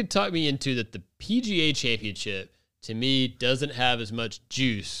could talk me into that. The PGA Championship to me doesn't have as much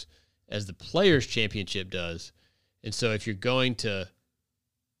juice as the Players Championship does, and so if you're going to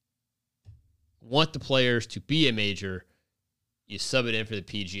want the Players to be a major, you sub it in for the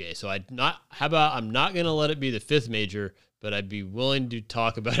PGA. So I'm not going to let it be the 5th major, but I'd be willing to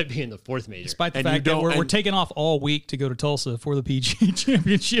talk about it being the 4th major. Despite the fact that we're taking off all week to go to Tulsa for the PGA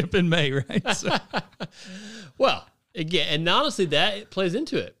Championship in May, right? So. Well, again, and honestly, that plays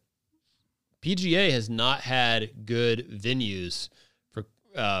into it. PGA has not had good venues for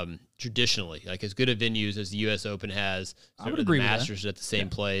traditionally, like as good of venues as the U.S. Open has. I would agree with that. The Masters at the same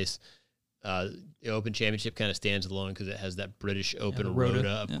place. The Open Championship kind of stands alone because it has that British Open rota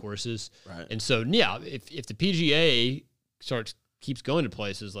of courses. Right. And so, if the PGA keeps going to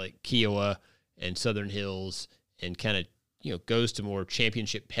places like Kiowa and Southern Hills and kind of, goes to more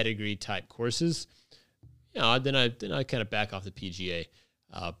championship pedigree type courses, then I kind of back off the PGA.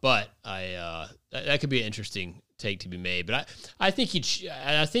 But that could be an interesting take to be made. But I think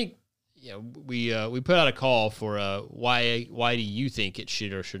we put out a call for why do you think it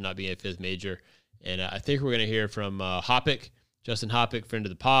should or should not be a 5th major, and I think we're going to hear from Justin Hoppick, friend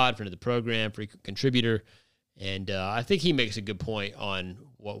of the pod, friend of the program, frequent contributor, and I think he makes a good point on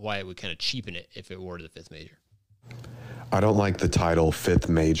why it would kind of cheapen it if it were to the 5th major. I don't like the title 5th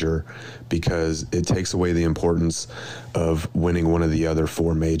major because it takes away the importance of winning one of the other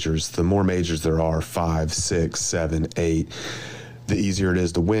 4 majors. The more majors there are, 5, 6, 7, 8, the easier it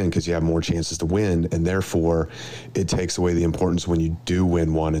is to win because you have more chances to win, and therefore it takes away the importance when you do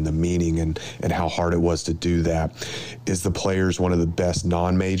win one and the meaning and how hard it was to do that. Is the Players one of the best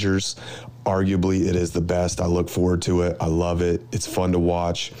non-majors? Arguably, it is the best. I look forward to it. I love it. It's fun to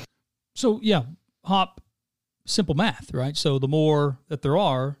watch. So, Hop, simple math, right? So the more that there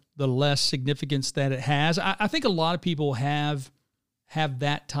are, the less significance that it has. I think a lot of people have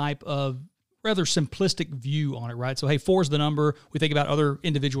that type of rather simplistic view on it, right? So, hey, 4 is the number. We think about other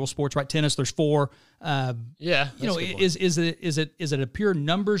individual sports, right? Tennis, there's 4. Is it a pure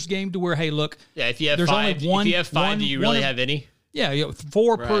numbers game to where, hey, look, if you have 5, do you really have any? Yeah,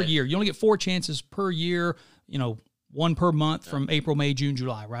 4 per year. You only get 4 chances per year. 1 per month from April, May, June,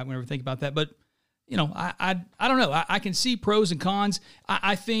 July, right? Whenever we think about that, but I don't know. I can see pros and cons.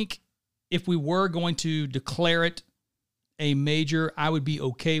 I think if we were going to declare it a major, I would be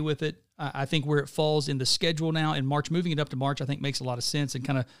okay with it. I think where it falls in the schedule now in March, moving it up to March, I think makes a lot of sense, and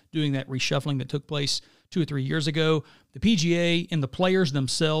kind of doing that reshuffling that took place 2 or 3 years ago. The PGA and the players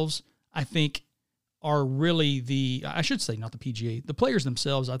themselves, I think, are really the players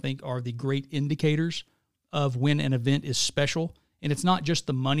themselves, I think, are the great indicators of when an event is special. And it's not just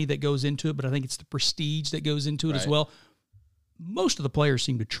the money that goes into it, but I think it's the prestige that goes into it as well. Most of the players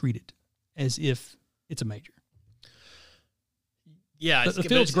seem to treat it as if it's a major. Yeah, the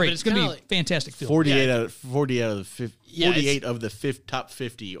field's great. It's going to be like fantastic field. 48 out of 40 out of the 50, Yeah, 48 of the top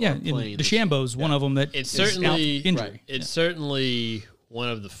 50 are playing. DeChambeau's one of them that it's is certainly out injury. right. It's certainly one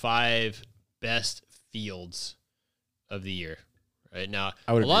of the 5 best fields of the year. Right now,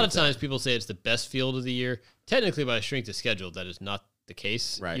 a lot of times people say it's the best field of the year. Technically, by strength of schedule, that is not the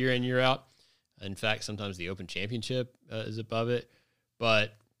case year in, year out. In fact, sometimes the Open Championship is above it.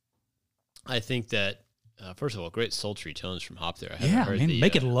 But I think that, first of all, great sultry tones from Hop there.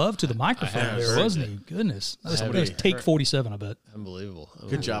 Making love to the microphone there, wasn't he? Goodness. That was take 47, I bet. Unbelievable.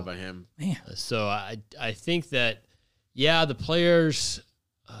 Good job by him. Man. So I think that, the players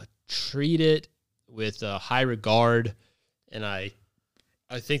treat it with high regard. And I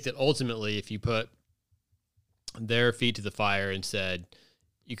think that ultimately, if you put their feet to the fire and said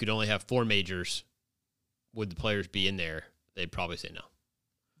you could only have 4 majors, would the players be in there? They'd probably say no.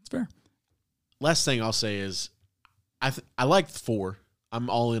 That's fair. Last thing I'll say is I like 4. I'm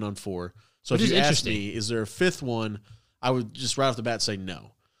all in on 4. So if you ask me, is there a 5th one, I would just right off the bat say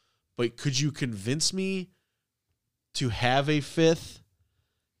no. But could you convince me to have a 5th?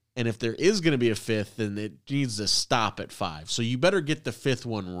 And if there is going to be a 5th, then it needs to stop at 5. So you better get the 5th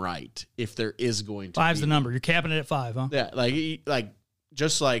one right if there is going to 5's be. the number. You're capping it at 5, huh? Yeah, like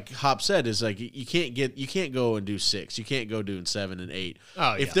just like Hop said, is like you can't go and do 6. You can't go doing 7 and 8.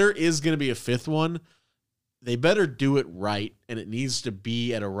 If there is going to be a 5th one, they better do it right, and it needs to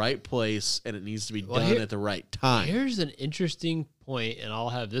be at a right place, and it needs to be done at the right time. Here's an interesting point, and I'll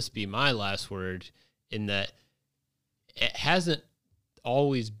have this be my last word, in that it hasn't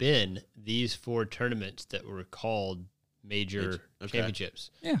always been these 4 tournaments that were called major championships.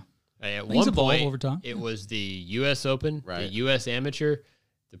 Yeah. At Things one point, over time. it was the U.S. Open, the U.S. Amateur,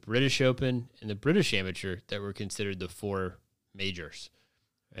 the British Open, and the British Amateur that were considered the 4 majors.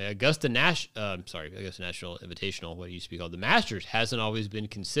 Augusta National Invitational, what it used to be called, the Masters, hasn't always been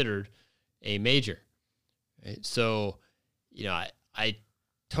considered a major. Right? So, I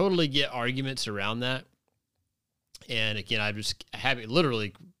totally get arguments around that. And again, I'm just happy.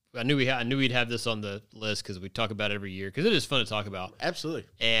 Literally, I knew we'd have this on the list because we talk about it every year because it is fun to talk about. Absolutely.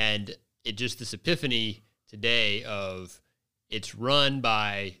 And it just this epiphany today of it's run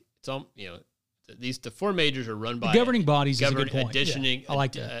by the 4 majors are run by the governing bodies. Is a good point. Additioning, I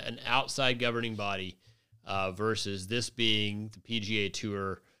like that. An outside governing body versus this being the PGA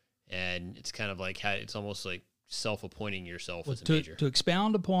Tour, and it's kind of like it's almost like self-appointing yourself as a major. To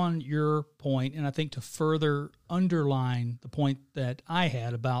expound upon your point, and I think to further underline the point that I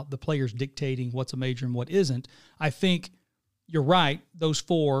had about the players dictating what's a major and what isn't, I think you're right. Those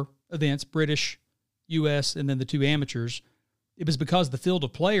 4 events, British, U.S., and then the 2 amateurs, it was because the field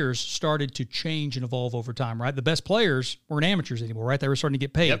of players started to change and evolve over time, right? The best players weren't amateurs anymore, right? They were starting to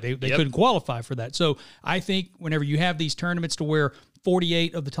get paid. They couldn't qualify for that. So I think whenever you have these tournaments to where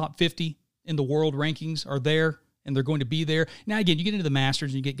 48 of the top 50 in the world rankings are there, and they're going to be there. Now, again, you get into the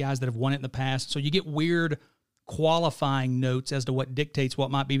Masters, and you get guys that have won it in the past, so you get weird qualifying notes as to what dictates what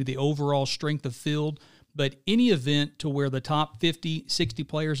might be the overall strength of field. But any event to where the top 50, 60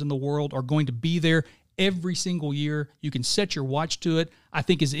 players in the world are going to be there every single year, you can set your watch to it, I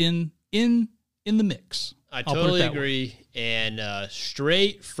think is in the mix. I totally agree. And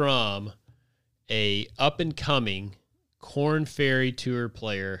straight from a up-and-coming Korn Ferry Tour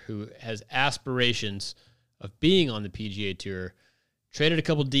player who has aspirations of being on the PGA Tour, traded a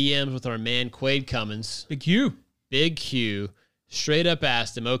couple DMs with our man Quade Cummins. Big Q. Straight up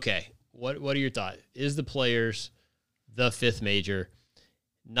asked him, okay, what are your thoughts? Is the players the 5th major?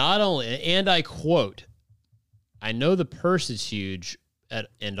 Not only, and I quote, I know the purse is huge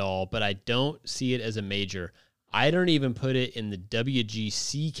and all, but I don't see it as a major. I don't even put it in the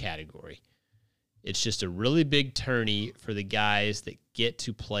WGC category. It's just a really big tourney for the guys that get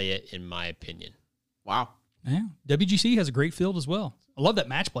to play it, in my opinion. Wow. Yeah, WGC has a great field as well. I love that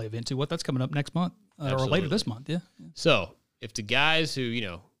match play event too. That's coming up next month or later this month. Yeah. So if the guys who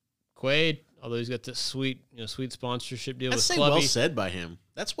Quade, although he's got this sweet sponsorship deal with Clubby, well said by him.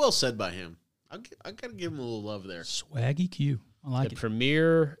 That's well said by him. I gotta give him a little love there. Swaggy Q. I like the it.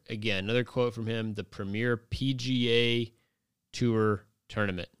 premier, again, another quote from him: the premier PGA Tour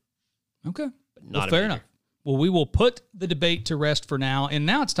tournament. Okay. But not fair enough. Well, we will put the debate to rest for now, and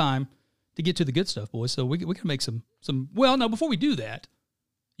now it's time to get to the good stuff, boys. So we can make some. Well, no, before we do that,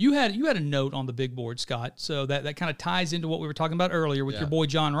 you had a note on the big board, Scott. So that kind of ties into what we were talking about earlier with your boy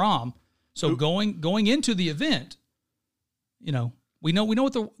John Rahm. So going into the event, we know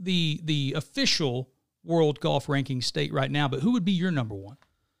what the official world golf ranking state right now, but who would be your number one?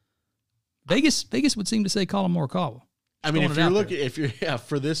 Vegas would seem to say Colin Morikawa. I mean, Throwing if it you're out looking,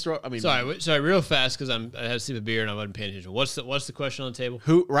 for this, I mean, Sorry, real fast because I had a sip of beer and I wasn't paying attention. What's the question on the table?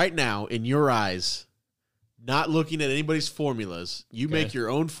 who right now in your eyes, not looking at anybody's formulas, you make your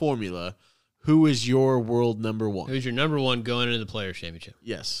own formula. Who is your world number one? Who's your number one going into the Players Championship?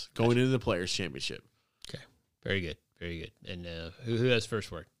 Yes, going into the Players Championship. Okay, very good. And who has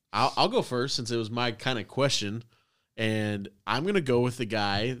first word? I'll go first since it was my kind of question, and I'm going to go with the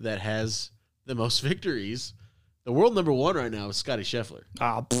guy that has the most victories. The world number one right now is Scotty Scheffler.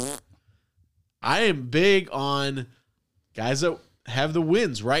 I am big on guys that have the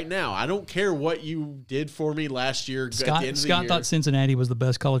wins right now. I don't care what you did for me last year. Scott thought Cincinnati was the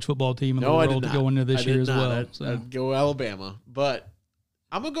best college football team in the world to go into this year as well. I'd go Alabama, but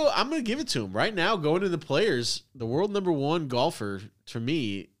I'm gonna give it to him right now. Going to the Players, the world number one golfer to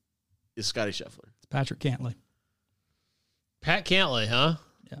me is Scotty Scheffler. It's Patrick Cantlay. Pat Cantlay, huh?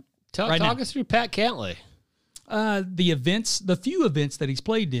 Yeah. Talk us through Pat Cantlay. The few events that he's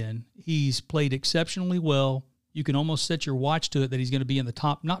played in, he's played exceptionally well. You can almost set your watch to it that he's going to be in the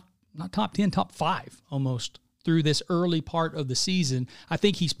top, not top 10, top 5 almost through this early part of the season. I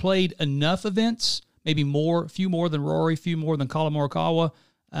think he's played enough events, maybe few more than Rory, few more than Colin Morikawa.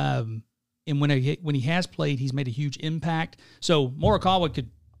 And when he has played, he's made a huge impact. So Morikawa could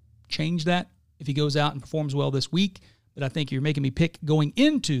change that if he goes out and performs well this week. But I think you're making me pick going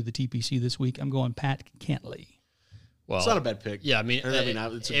into the TPC this week. I'm going Pat Cantlay. Well, it's not a bad pick. Yeah, I mean,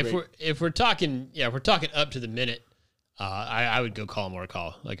 if we're talking up to the minute, I would go Colin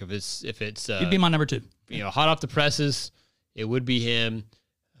Morikawa. Like if it's he'd be my number 2. Hot off the presses, it would be him.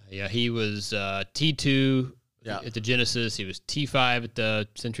 He was T2 at the Genesis. He was T5 at the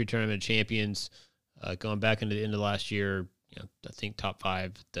Century Tournament of Champions. Going back into the end of last year, I think top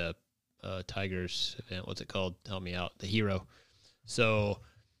 5 at the Tigers event. What's it called? Help me out. The Hero. So,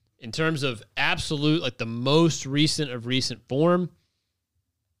 in terms of absolute, like the most recent of recent form,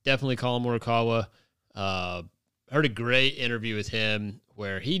 definitely Colin Morikawa. Heard a great interview with him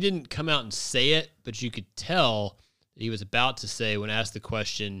where he didn't come out and say it, but you could tell that he was about to say when asked the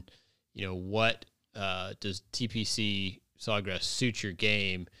question, what does TPC Sawgrass suit your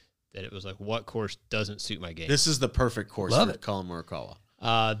game? That it was like, what course doesn't suit my game? This is the perfect course for Colin Morikawa.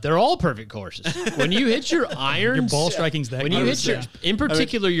 They're all perfect courses. When you hit your irons, your ball striking's that. When you hit in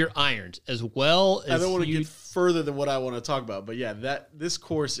particular your irons, as well as I don't want to get further than what I want to talk about, but this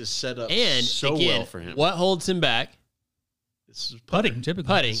course is set up so well for him. What holds him back? It's putting,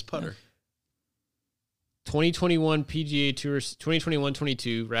 typically. It's putter. 2021 PGA Tours,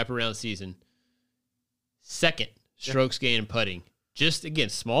 2021-22 wraparound season. Second strokes gain in putting. Just again,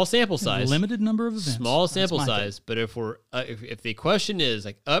 small sample size, limited number of events, small sample size. But if we're if the question is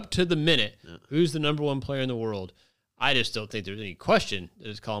like up to the minute, who's the number one player in the world? I just don't think there's any question that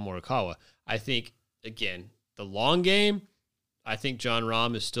it's Colin Morikawa. I think again the long game. I think Jon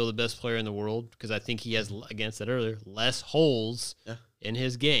Rahm is still the best player in the world because I think he has, again, said earlier, less holes in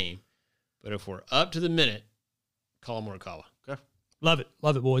his game. But if we're up to the minute, Colin Morikawa. Okay, love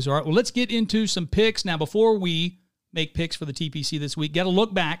it, boys. All right, well, let's get into some picks now. Before we make picks for the TPC this week, got to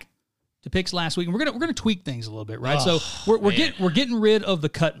look back to picks last week, and we're gonna tweak things a little bit, right? So we're getting rid of the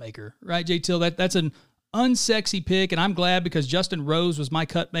cut maker, right, J Till? That's an unsexy pick, and I'm glad because Justin Rose was my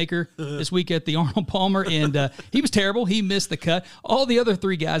cut maker this week at the Arnold Palmer, and he was terrible. He missed the cut. All the other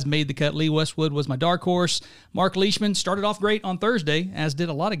 3 guys made the cut. Lee Westwood was my dark horse. Mark Leishman started off great on Thursday, as did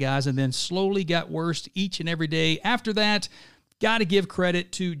a lot of guys, and then slowly got worse each and every day after that. Got to give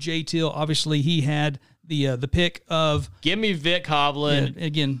credit to J Till. Obviously, he had the pick of give me Vic Hovland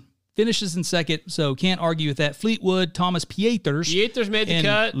again. Finishes in second, so can't argue with that. Fleetwood, Thomas Pieters. Pieters made the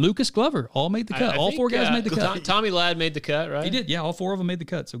cut. Lucas Glover all made the cut. All 4 guys made the cut. Tommy Ladd made the cut, right? He did, yeah. All 4 of them made the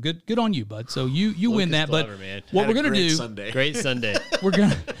cut. So good on you, bud. So you win that. Glover, but man. What we're gonna do? Great Sunday. We're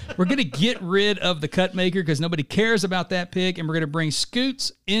gonna get rid of the cut maker because nobody cares about that pick, and we're gonna bring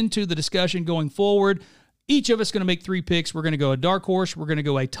Scoots into the discussion going forward. Each of us gonna make 3 picks. We're gonna go a dark horse. We're gonna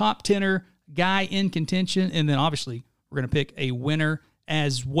go a top 10er guy in contention, and then obviously we're gonna pick a winner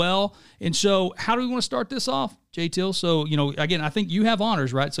as well. And so how do we want to start this off, J Till? So, again, I think you have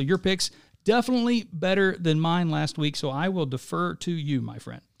honors, right? So your picks definitely better than mine last week. So I will defer to you, my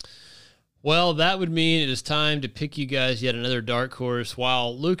friend. Well, that would mean it is time to pick you guys yet another dark horse.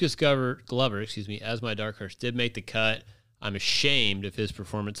 While Lucas Glover, as my dark horse, did make the cut, I'm ashamed of his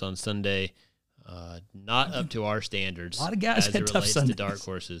performance on Sunday. Not up to our standards. A lot of guys as had it tough relates Sundays. to dark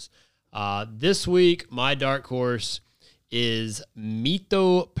horses. This week, my dark horse is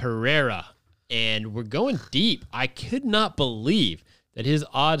Mito Pereira, and we're going deep. I could not believe that his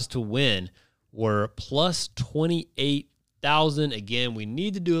odds to win were plus 28 1,000. Again, we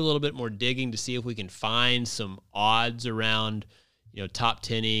need to do a little bit more digging to see if we can find some odds around, top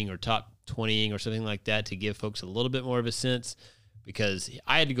 10ing or top 20ing or something like that to give folks a little bit more of a sense, because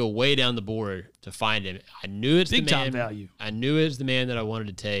I had to go way down the board to find him. I knew it's Big the man. time value. I knew it was the man that I wanted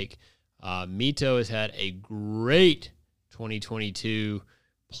to take. Mito has had a great 2022,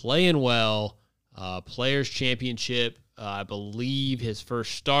 playing well. Players Championship, I believe his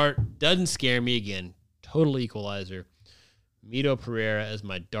first start. Doesn't scare me again. Total equalizer. Mito Pereira as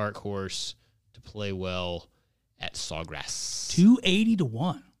my dark horse to play well at Sawgrass. 280 to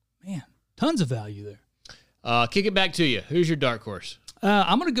 1. Man, tons of value there. Kick it back to you. Who's your dark horse?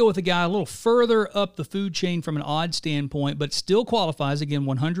 I'm going to go with a guy a little further up the food chain from an odd standpoint, but still qualifies, again,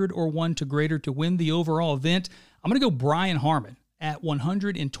 100 or 1 to greater to win the overall event. I'm going to go Brian Harmon at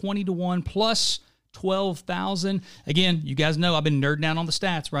 120 to 1 plus 12,000. Again, you guys know I've been nerding out on the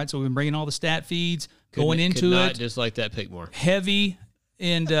stats, right? So we've been bringing all the stat feeds, going into it. Just like that pick more. Heavy.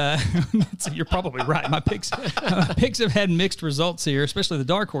 And so you're probably right. My picks have had mixed results here, especially the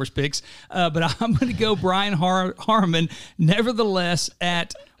dark horse picks. But I'm going to go Brian Harmon, nevertheless,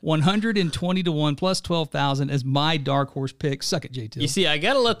 at 120 to 1 plus 12,000 as my dark horse pick. Suck it, JT. You see, I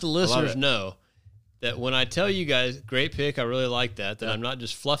got to let the listeners know that when I tell you guys, great pick, I really like that I'm not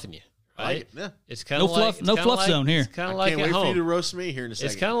just fluffing you. Right? Yeah. It's kind of no fluff zone here. It's kind of like can't at wait home. for you to roast me here in a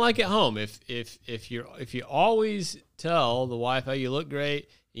second. It's kind of like at home. If you always tell the wife how you look great,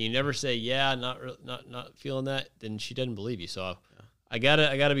 and you never say not feeling that, then she doesn't believe you. So I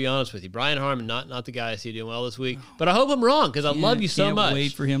gotta be honest with you. Brian Harmon, not the guy I see doing well this week, but I hope I'm wrong because I love you so much. Can't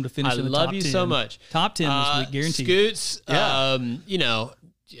wait for him to finish in the top 10. I love you so much. Top 10 this week, guaranteed. Scoots,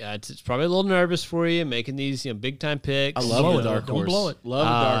 it's probably a little nervous for you making these big time picks. I love the dark Don't horse. blow it. Love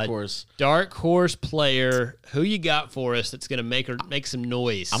the dark horse. Dark horse player. Who you got for us that's going to make some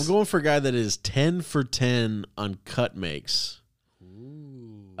noise? I'm going for a guy that is 10 for 10 on cut makes.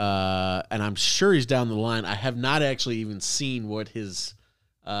 And I'm sure he's down the line. I have not actually even seen what his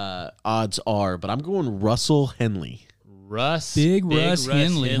odds are, but I'm going Russell Henley. Big Russ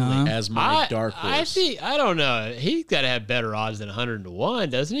Henley, huh? As my dark horse. I don't know. He's got to have better odds than 100 to 1,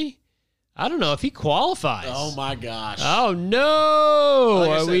 doesn't he? I don't know if he qualifies. Oh my gosh. Oh no! Like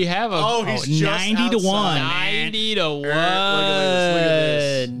I said, we have he's just 90 to 1. 90 to 1. Look at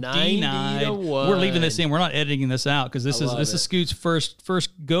this. 90 to 1. We're leaving this in. We're not editing this out because this is Scoot's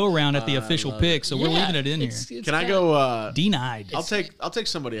first go around at the official pick. So we're leaving it in here. Can I go? Denied. I'll take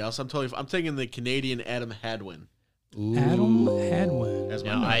somebody else. I'm taking the Canadian Adam Hadwin. Ooh. Adam Hadwin. As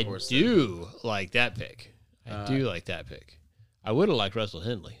my Now, dark I horse do like that pick. I do like that pick. I would have liked Russell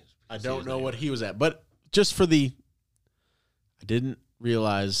Henley. I don't know what he was at, but just for I didn't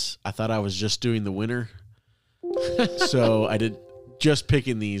realize. I thought I was just doing the winner, so I did just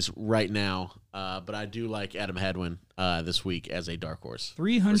picking these right now. But I do like Adam Hadwin this week as a dark horse.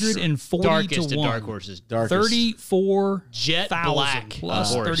 340 Darkest to of 1. dark horses. Darkest. 34 Jet black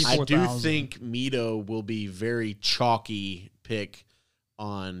plus horse. 34,000. I do think Mito will be very chalky pick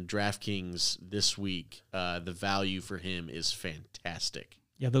on DraftKings this week. The value for him is fantastic.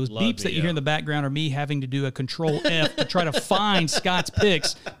 Yeah, those Love beeps that you Mito. hear in the background are me having to do a Control F to try to find Scott's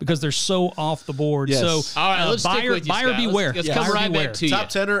picks because they're so off the board. Yes. So, All right, let's stick buyer with you, Scott. beware. Let's Yeah. come Buyer right beware. back to you. Top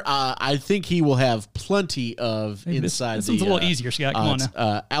tenor, I think he will have plenty of Hey, this inside. one's a little easier, Scott. Come on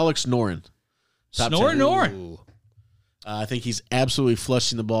now. Alex Noren. Top Noren. Ooh. I think he's absolutely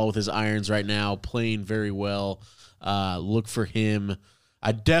flushing the ball with his irons right now, playing very well. Look for him.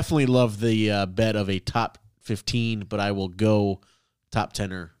 I definitely love the bet of a top 15, but I will go top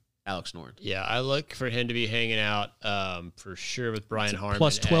tenor, Alex Noren. Yeah, I look for him to be hanging out for sure with Brian Harmon.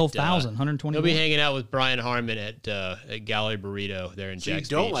 Plus at, 12,000, 120. He'll be hanging out with Brian Harmon at Gallery Burrito there in So you Jack's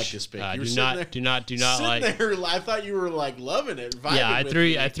don't Beach. like this pick. Do not like. There, I thought you were like loving it. Yeah, I threw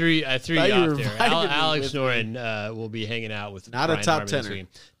you Thought off you were there. vibing Alex with me. Noren will be hanging out with Not a Brian top Harmon this tenor. week.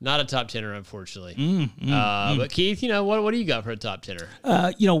 Not a top tenor, unfortunately. But Keith, what do you got for a top tenor?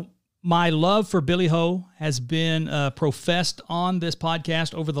 My love for Billy Ho has been professed on this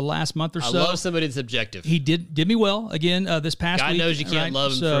podcast over the last month or I so. love somebody that's objective. He did me well again this past God week. knows you can't right?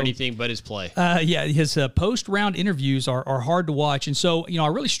 love him So, for anything but his play. Yeah, his post-round interviews are hard to watch. And so, I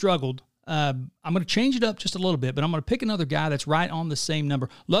really struggled. I'm going to change it up just a little bit, but I'm going to pick another guy that's right on the same number.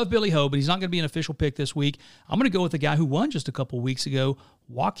 Love Billy Ho, but he's not going to be an official pick this week. I'm going to go with the guy who won just a couple weeks ago,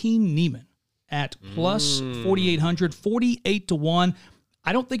 Joaquin Neiman, at plus 4,800, 48 to 1.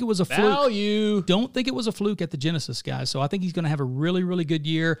 I don't think it was a fluke. Value. Don't think it was a fluke at the Genesis, guys. So I think he's going to have a really, really good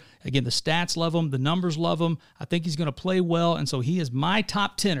year. Again, the stats love him. The numbers love him. I think he's going to play well. And so he is my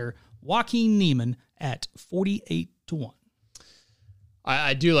top tenor, Joaquin Neiman, at 48 to 1.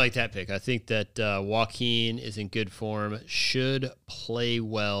 I do like that pick. I think that Joaquin is in good form, should play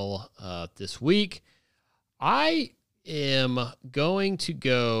well this week. I am going to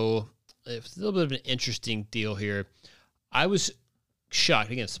go, it's a little bit of an interesting deal here. I was shocked.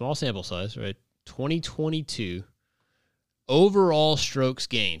 Again, small sample size, right? 2022 overall strokes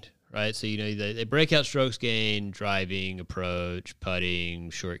gained, right? So, they break out strokes gained, driving, approach, putting,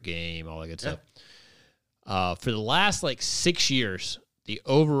 short game, all that good stuff. For the last 6 years, the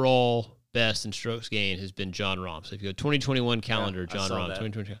overall best in strokes gained has been John Rahm. So if you go 2021 calendar, John Rahm,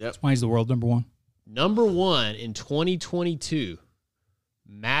 2022. That's why he's the world number one. Number one in 2022,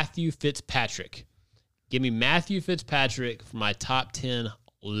 Matthew Fitzpatrick. Give me Matthew Fitzpatrick for my top 10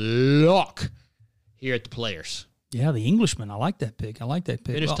 lock here at the Players. Yeah, the Englishman. I like that pick.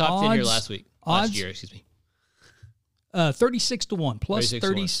 Finished top 10 here last year, excuse me. 36-1 plus 36-1.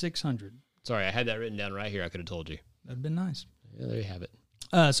 3,600. Sorry, I had that written down right here. I could have told you. That'd been nice. Yeah, there you have it.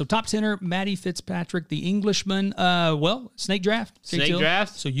 So top tenner, Matty Fitzpatrick, the Englishman. Snake draft. Snake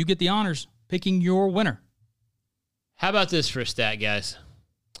draft. So you get the honors picking your winner. How about this for a stat, guys?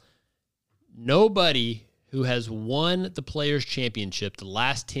 Nobody who has won the Players' Championship the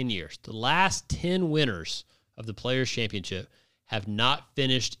last 10 years, the last 10 winners of the Players' Championship have not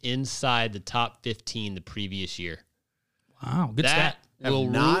finished inside the top 15 the previous year. Wow, good stat.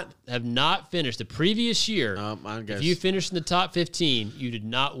 Have not finished the previous year. If you finished in the top 15, you did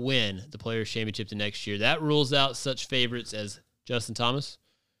not win the Players' Championship the next year. That rules out such favorites as Justin Thomas,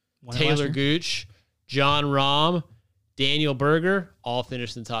 Taylor Gooch, John Rahm, Daniel Berger, all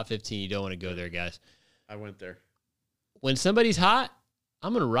finished in the top 15. You don't want to go there, guys. I went there. When somebody's hot,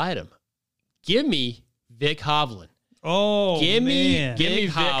 I'm going to ride them. Give me Vic Hovland. Oh, give me Vic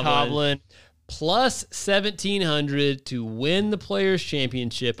Hovland. Plus 1,700 to win the Players'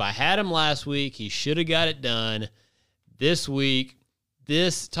 Championship. I had him last week. He should have got it done this week.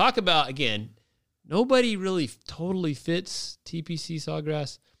 Talk about, again, nobody really totally fits TPC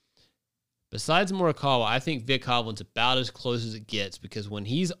Sawgrass. Besides Morikawa, I think Vic Hovland's about as close as it gets because when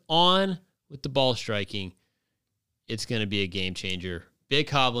he's on with the ball striking, it's going to be a game changer. Vic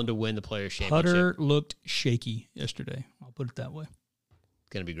Hovland to win the Players' Championship. Putter looked shaky yesterday. I'll put it that way. It's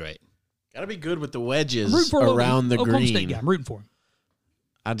going to be great. Got to be good with the wedges around the Oklahoma green. State guy. I'm rooting for him.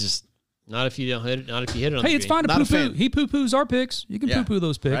 Not if you don't hit it. Not if you hit it on the Hey, green. it's fine to poo-poo. He poo-poos our picks. You can poo-poo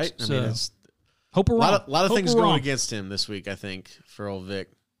those picks. Right? I mean, hope we're wrong. A lot of things going against him this week, I think, for old Vic.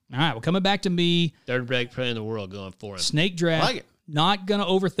 All right, well, coming back to me. Third best player in the world going for him. Snake draft. Like it. Not going to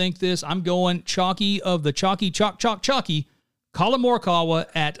overthink this. I'm going chalky of the chalky. Colin Morikawa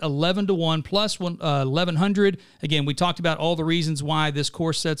at 11-1 plus 1,100. Again, we talked about all the reasons why this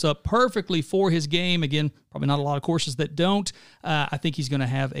course sets up perfectly for his game. Again, probably not a lot of courses that don't. I think he's going to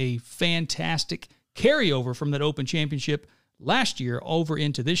have a fantastic carryover from that Open Championship last year over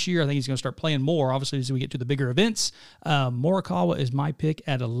into this year. I think he's going to start playing more, obviously, as we get to the bigger events. Morikawa is my pick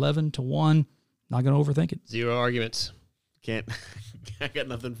at 11-1. Not going to overthink it. Zero arguments. I got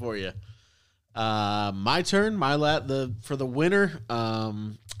nothing for you. My turn. For the winner.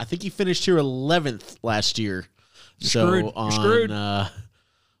 I think he finished here 11th last year. You're screwed.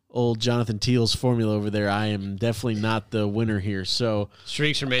 Old Jonathan Teal's formula over there, I am definitely not the winner here. So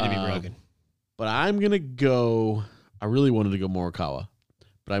streaks are made to be broken. But I'm gonna go. I really wanted to go Morikawa,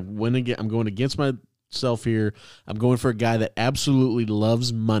 but I'm going against myself here. I'm going for a guy that absolutely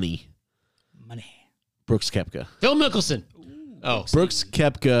loves money. Brooks Koepka. Phil Mickelson. Oh, Brooks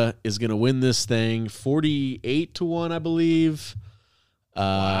Koepka is going to win this thing 48-1, I believe.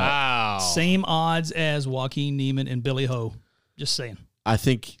 Wow. Same odds as Joaquin Niemann and Billy Ho. Just saying. I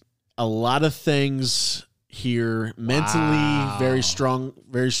think a lot of things here mentally very strong,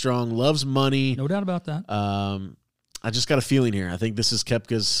 loves money. No doubt about that. I just got a feeling here. I think this is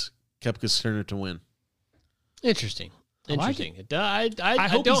Koepka's turn to win. Interesting. I like I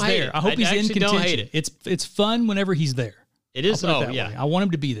hope don't he's hate there. it. I hope he's in contention. Don't hate it. It's fun whenever he's there. It is. Oh, yeah. Way. I want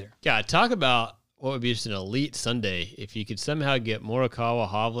him to be there. Yeah, talk about what would be just an elite Sunday if you could somehow get Morikawa,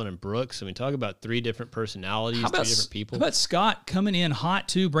 Hovland, and Brooks. I mean, talk about three different personalities, three different people. How about Scott coming in hot,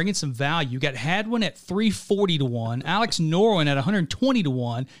 too, bringing some value? You got Hadwin at 340-1, Alex Norwin at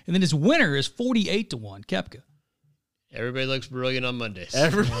 120-1, and then his winner is 48-1, Koepka. Everybody looks brilliant on Mondays.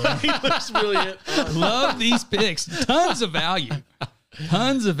 Everybody looks brilliant. Love these picks. Tons of value.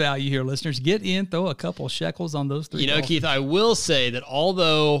 Tons of value here, listeners. Get in, throw a couple shekels on those three. You know, Keith, I will say that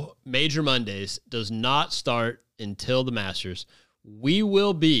although Major Mondays does not start until the Masters, we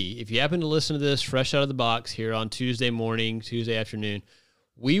will be, if you happen to listen to this fresh out of the box here on Tuesday morning, Tuesday afternoon,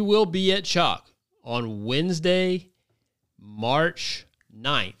 we will be at Chalk on Wednesday, March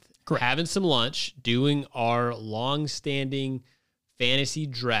 9th. Correct. Having some lunch, doing our long-standing fantasy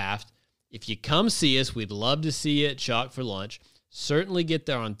draft. If you come see us, we'd love to see you at Chalk for lunch. Certainly get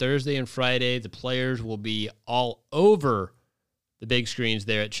there on Thursday and Friday. The players will be all over the big screens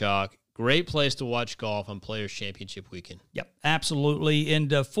there at Chalk. Great place to watch golf on Players Championship Weekend. Yep, absolutely.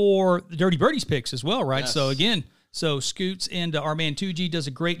 And for the Dirty Birdies picks as well, right? Yes. So, again, Scoots and our man 2G does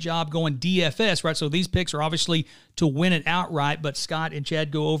a great job going DFS, right? So these picks are obviously to win it outright, but Scott and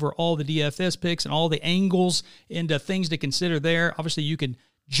Chad go over all the DFS picks and all the angles and things to consider there. Obviously, you can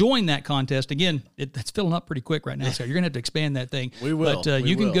join that contest. Again, that's filling up pretty quick right now, so you're going to have to expand that thing. We will. But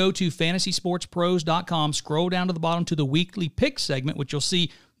you can go to fantasysportspros.com, scroll down to the bottom to the weekly pick segment, which you'll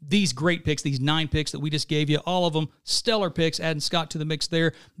see these great picks, these 9 picks that we just gave you, all of them stellar picks, adding Scott to the mix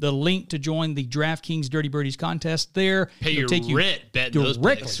there. The link to join the DraftKings Dirty Birdies contest there. Pay your rent betting those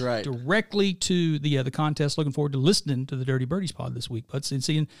picks. That's right. Directly to the contest. Looking forward to listening to the Dirty Birdies pod this week, butts, and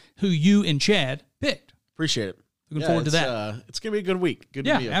seeing who you and Chad picked. Appreciate it. Looking forward to that. It's going to be a good week. Good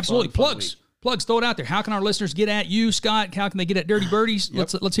to be a absolutely. fun Plugs. week. Plugs, throw it out there. How can our listeners get at you, Scott? How can they get at Dirty Birdies?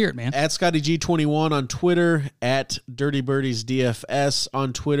 Let's hear it, man. At ScottyG21 on Twitter, at Dirty Birdies DFS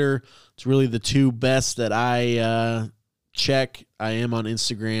on Twitter. It's really the two best that I check. I am on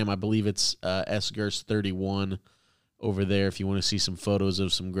Instagram. I believe it's sgurst31 over there if you want to see some photos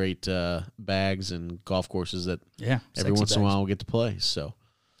of some great bags and golf courses that every once in a while we'll get to play. So,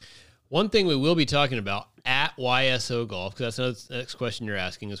 one thing we will be talking about at YSO Golf, because that's the next question you're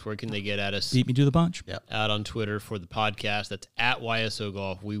asking, is where can they get at us? Beat me to the punch. Out on Twitter for the podcast. That's at YSO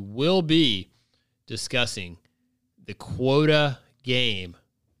Golf. We will be discussing the quota game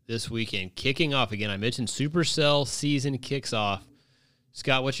this weekend, kicking off again. I mentioned Supercell season kicks off.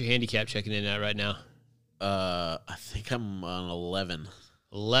 Scott, what's your handicap checking in at right now? I think I'm on 11.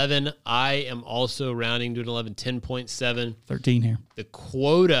 11. I am also rounding to an 11, 10.7. 13 here. The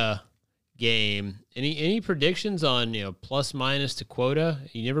quota game. Any predictions on plus minus to quota?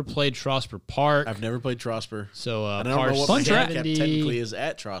 You never played Trosper Park. I've never played Trosper. So I don't know what my handicap technically is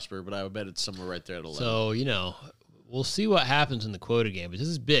at Trosper, but I would bet it's somewhere right there at 11. So we'll see what happens in the quota game. But this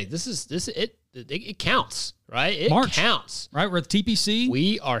is big. It counts, right? It counts, right? We're at the TPC.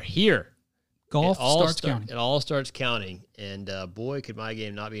 We are here. Golf starts counting. It all starts counting, and boy, could my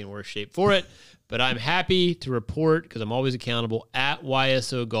game not be in worse shape for it. But I'm happy to report, because I'm always accountable, at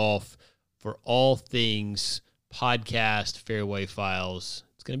YSO Golf for all things podcast, fairway files.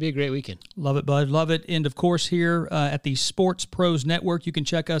 It's going to be a great weekend. Love it, bud. Love it. And, of course, here at the Sports Pros Network, you can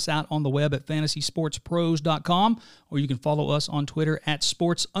check us out on the web at fantasysportspros.com, or you can follow us on Twitter at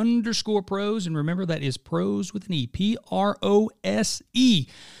sports_pros. And remember, that is pros with an E, P-R-O-S-E.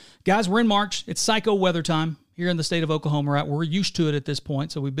 Guys, we're in March. It's psycho weather time here in the state of Oklahoma, right? We're used to it at this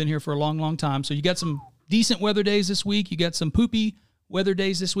point, so we've been here for a long, long time. So you got some decent weather days this week. You got some poopy weather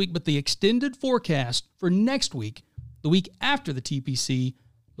days this week, but the extended forecast for next week, the week after the TPC,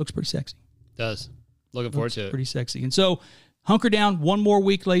 looks pretty sexy. It does. Looking forward to it. Pretty sexy. And so hunker down one more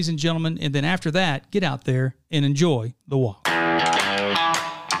week, ladies and gentlemen, and then after that, get out there and enjoy the walk.